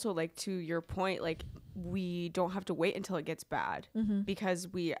 And it also, like, to your point, like, we don't have to wait until it gets bad, because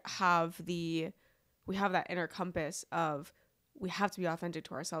we have that inner compass of, we have to be authentic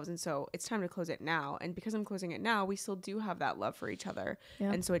to ourselves. And so it's time to close it now. And because I'm closing it now, we still do have that love for each other.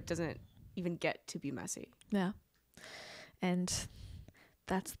 Yeah. And so it doesn't even get to be messy. Yeah. And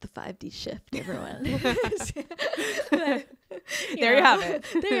that's the 5D shift, everyone. There you have it.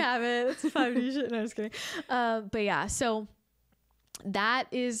 There you have it. It's 5D shift. No, I'm just kidding. But yeah, so that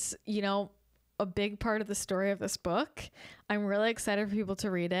is, you know, a big part of the story of this book. I'm really excited for people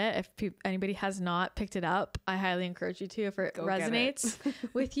to read it. If anybody has not picked it up, I highly encourage you to, if it resonates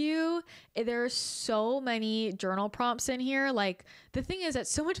with you. There are so many journal prompts in here. Like, the thing is that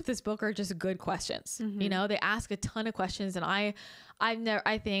so much of this book are just good questions. You know, they ask a ton of questions, and I don't even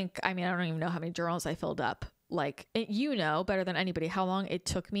know how many journals I filled up. Like, you know better than anybody how long it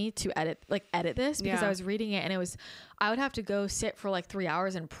took me to edit this, because I was reading it, and I would have to go sit for like 3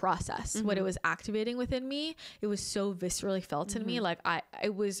 hours and process what it was activating within me. It was so viscerally felt in me. Like,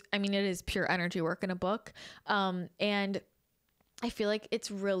 it is pure energy work in a book. And I feel like it's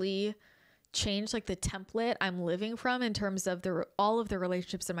really changed like the template I'm living from in terms of all of the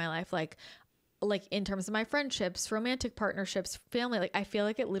relationships in my life. Like in terms of my friendships, romantic partnerships, family, like I feel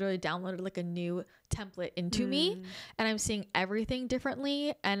like it literally downloaded like a new template into me, and I'm seeing everything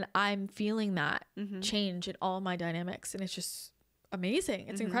differently, and I'm feeling that change in all my dynamics, and it's just amazing.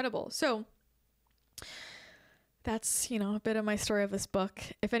 It's incredible. So that's, you know, a bit of my story of this book.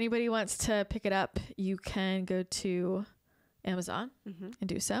 If anybody wants to pick it up, you can go to Amazon and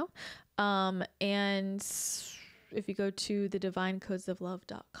do so. And if you go to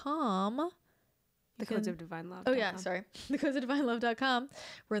thedivinecodesoflove.com, The Codes of Divine Love. Oh yeah, sorry. thecodesofdivinelove.com.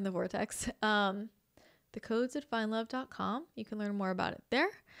 We're in the vortex. Thecodesofdivinelove.com. You can learn more about it there.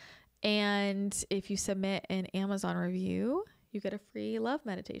 And if you submit an Amazon review, you get a free love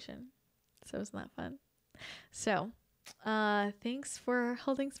meditation. So isn't that fun? So thanks for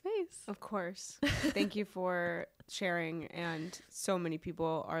holding space. Of course. Thank you for sharing. And so many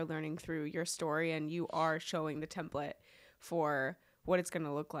people are learning through your story, and you are showing the template for what it's going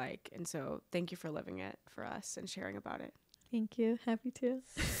to look like. And so thank you for living it for us and sharing about it. Thank you. Happy to.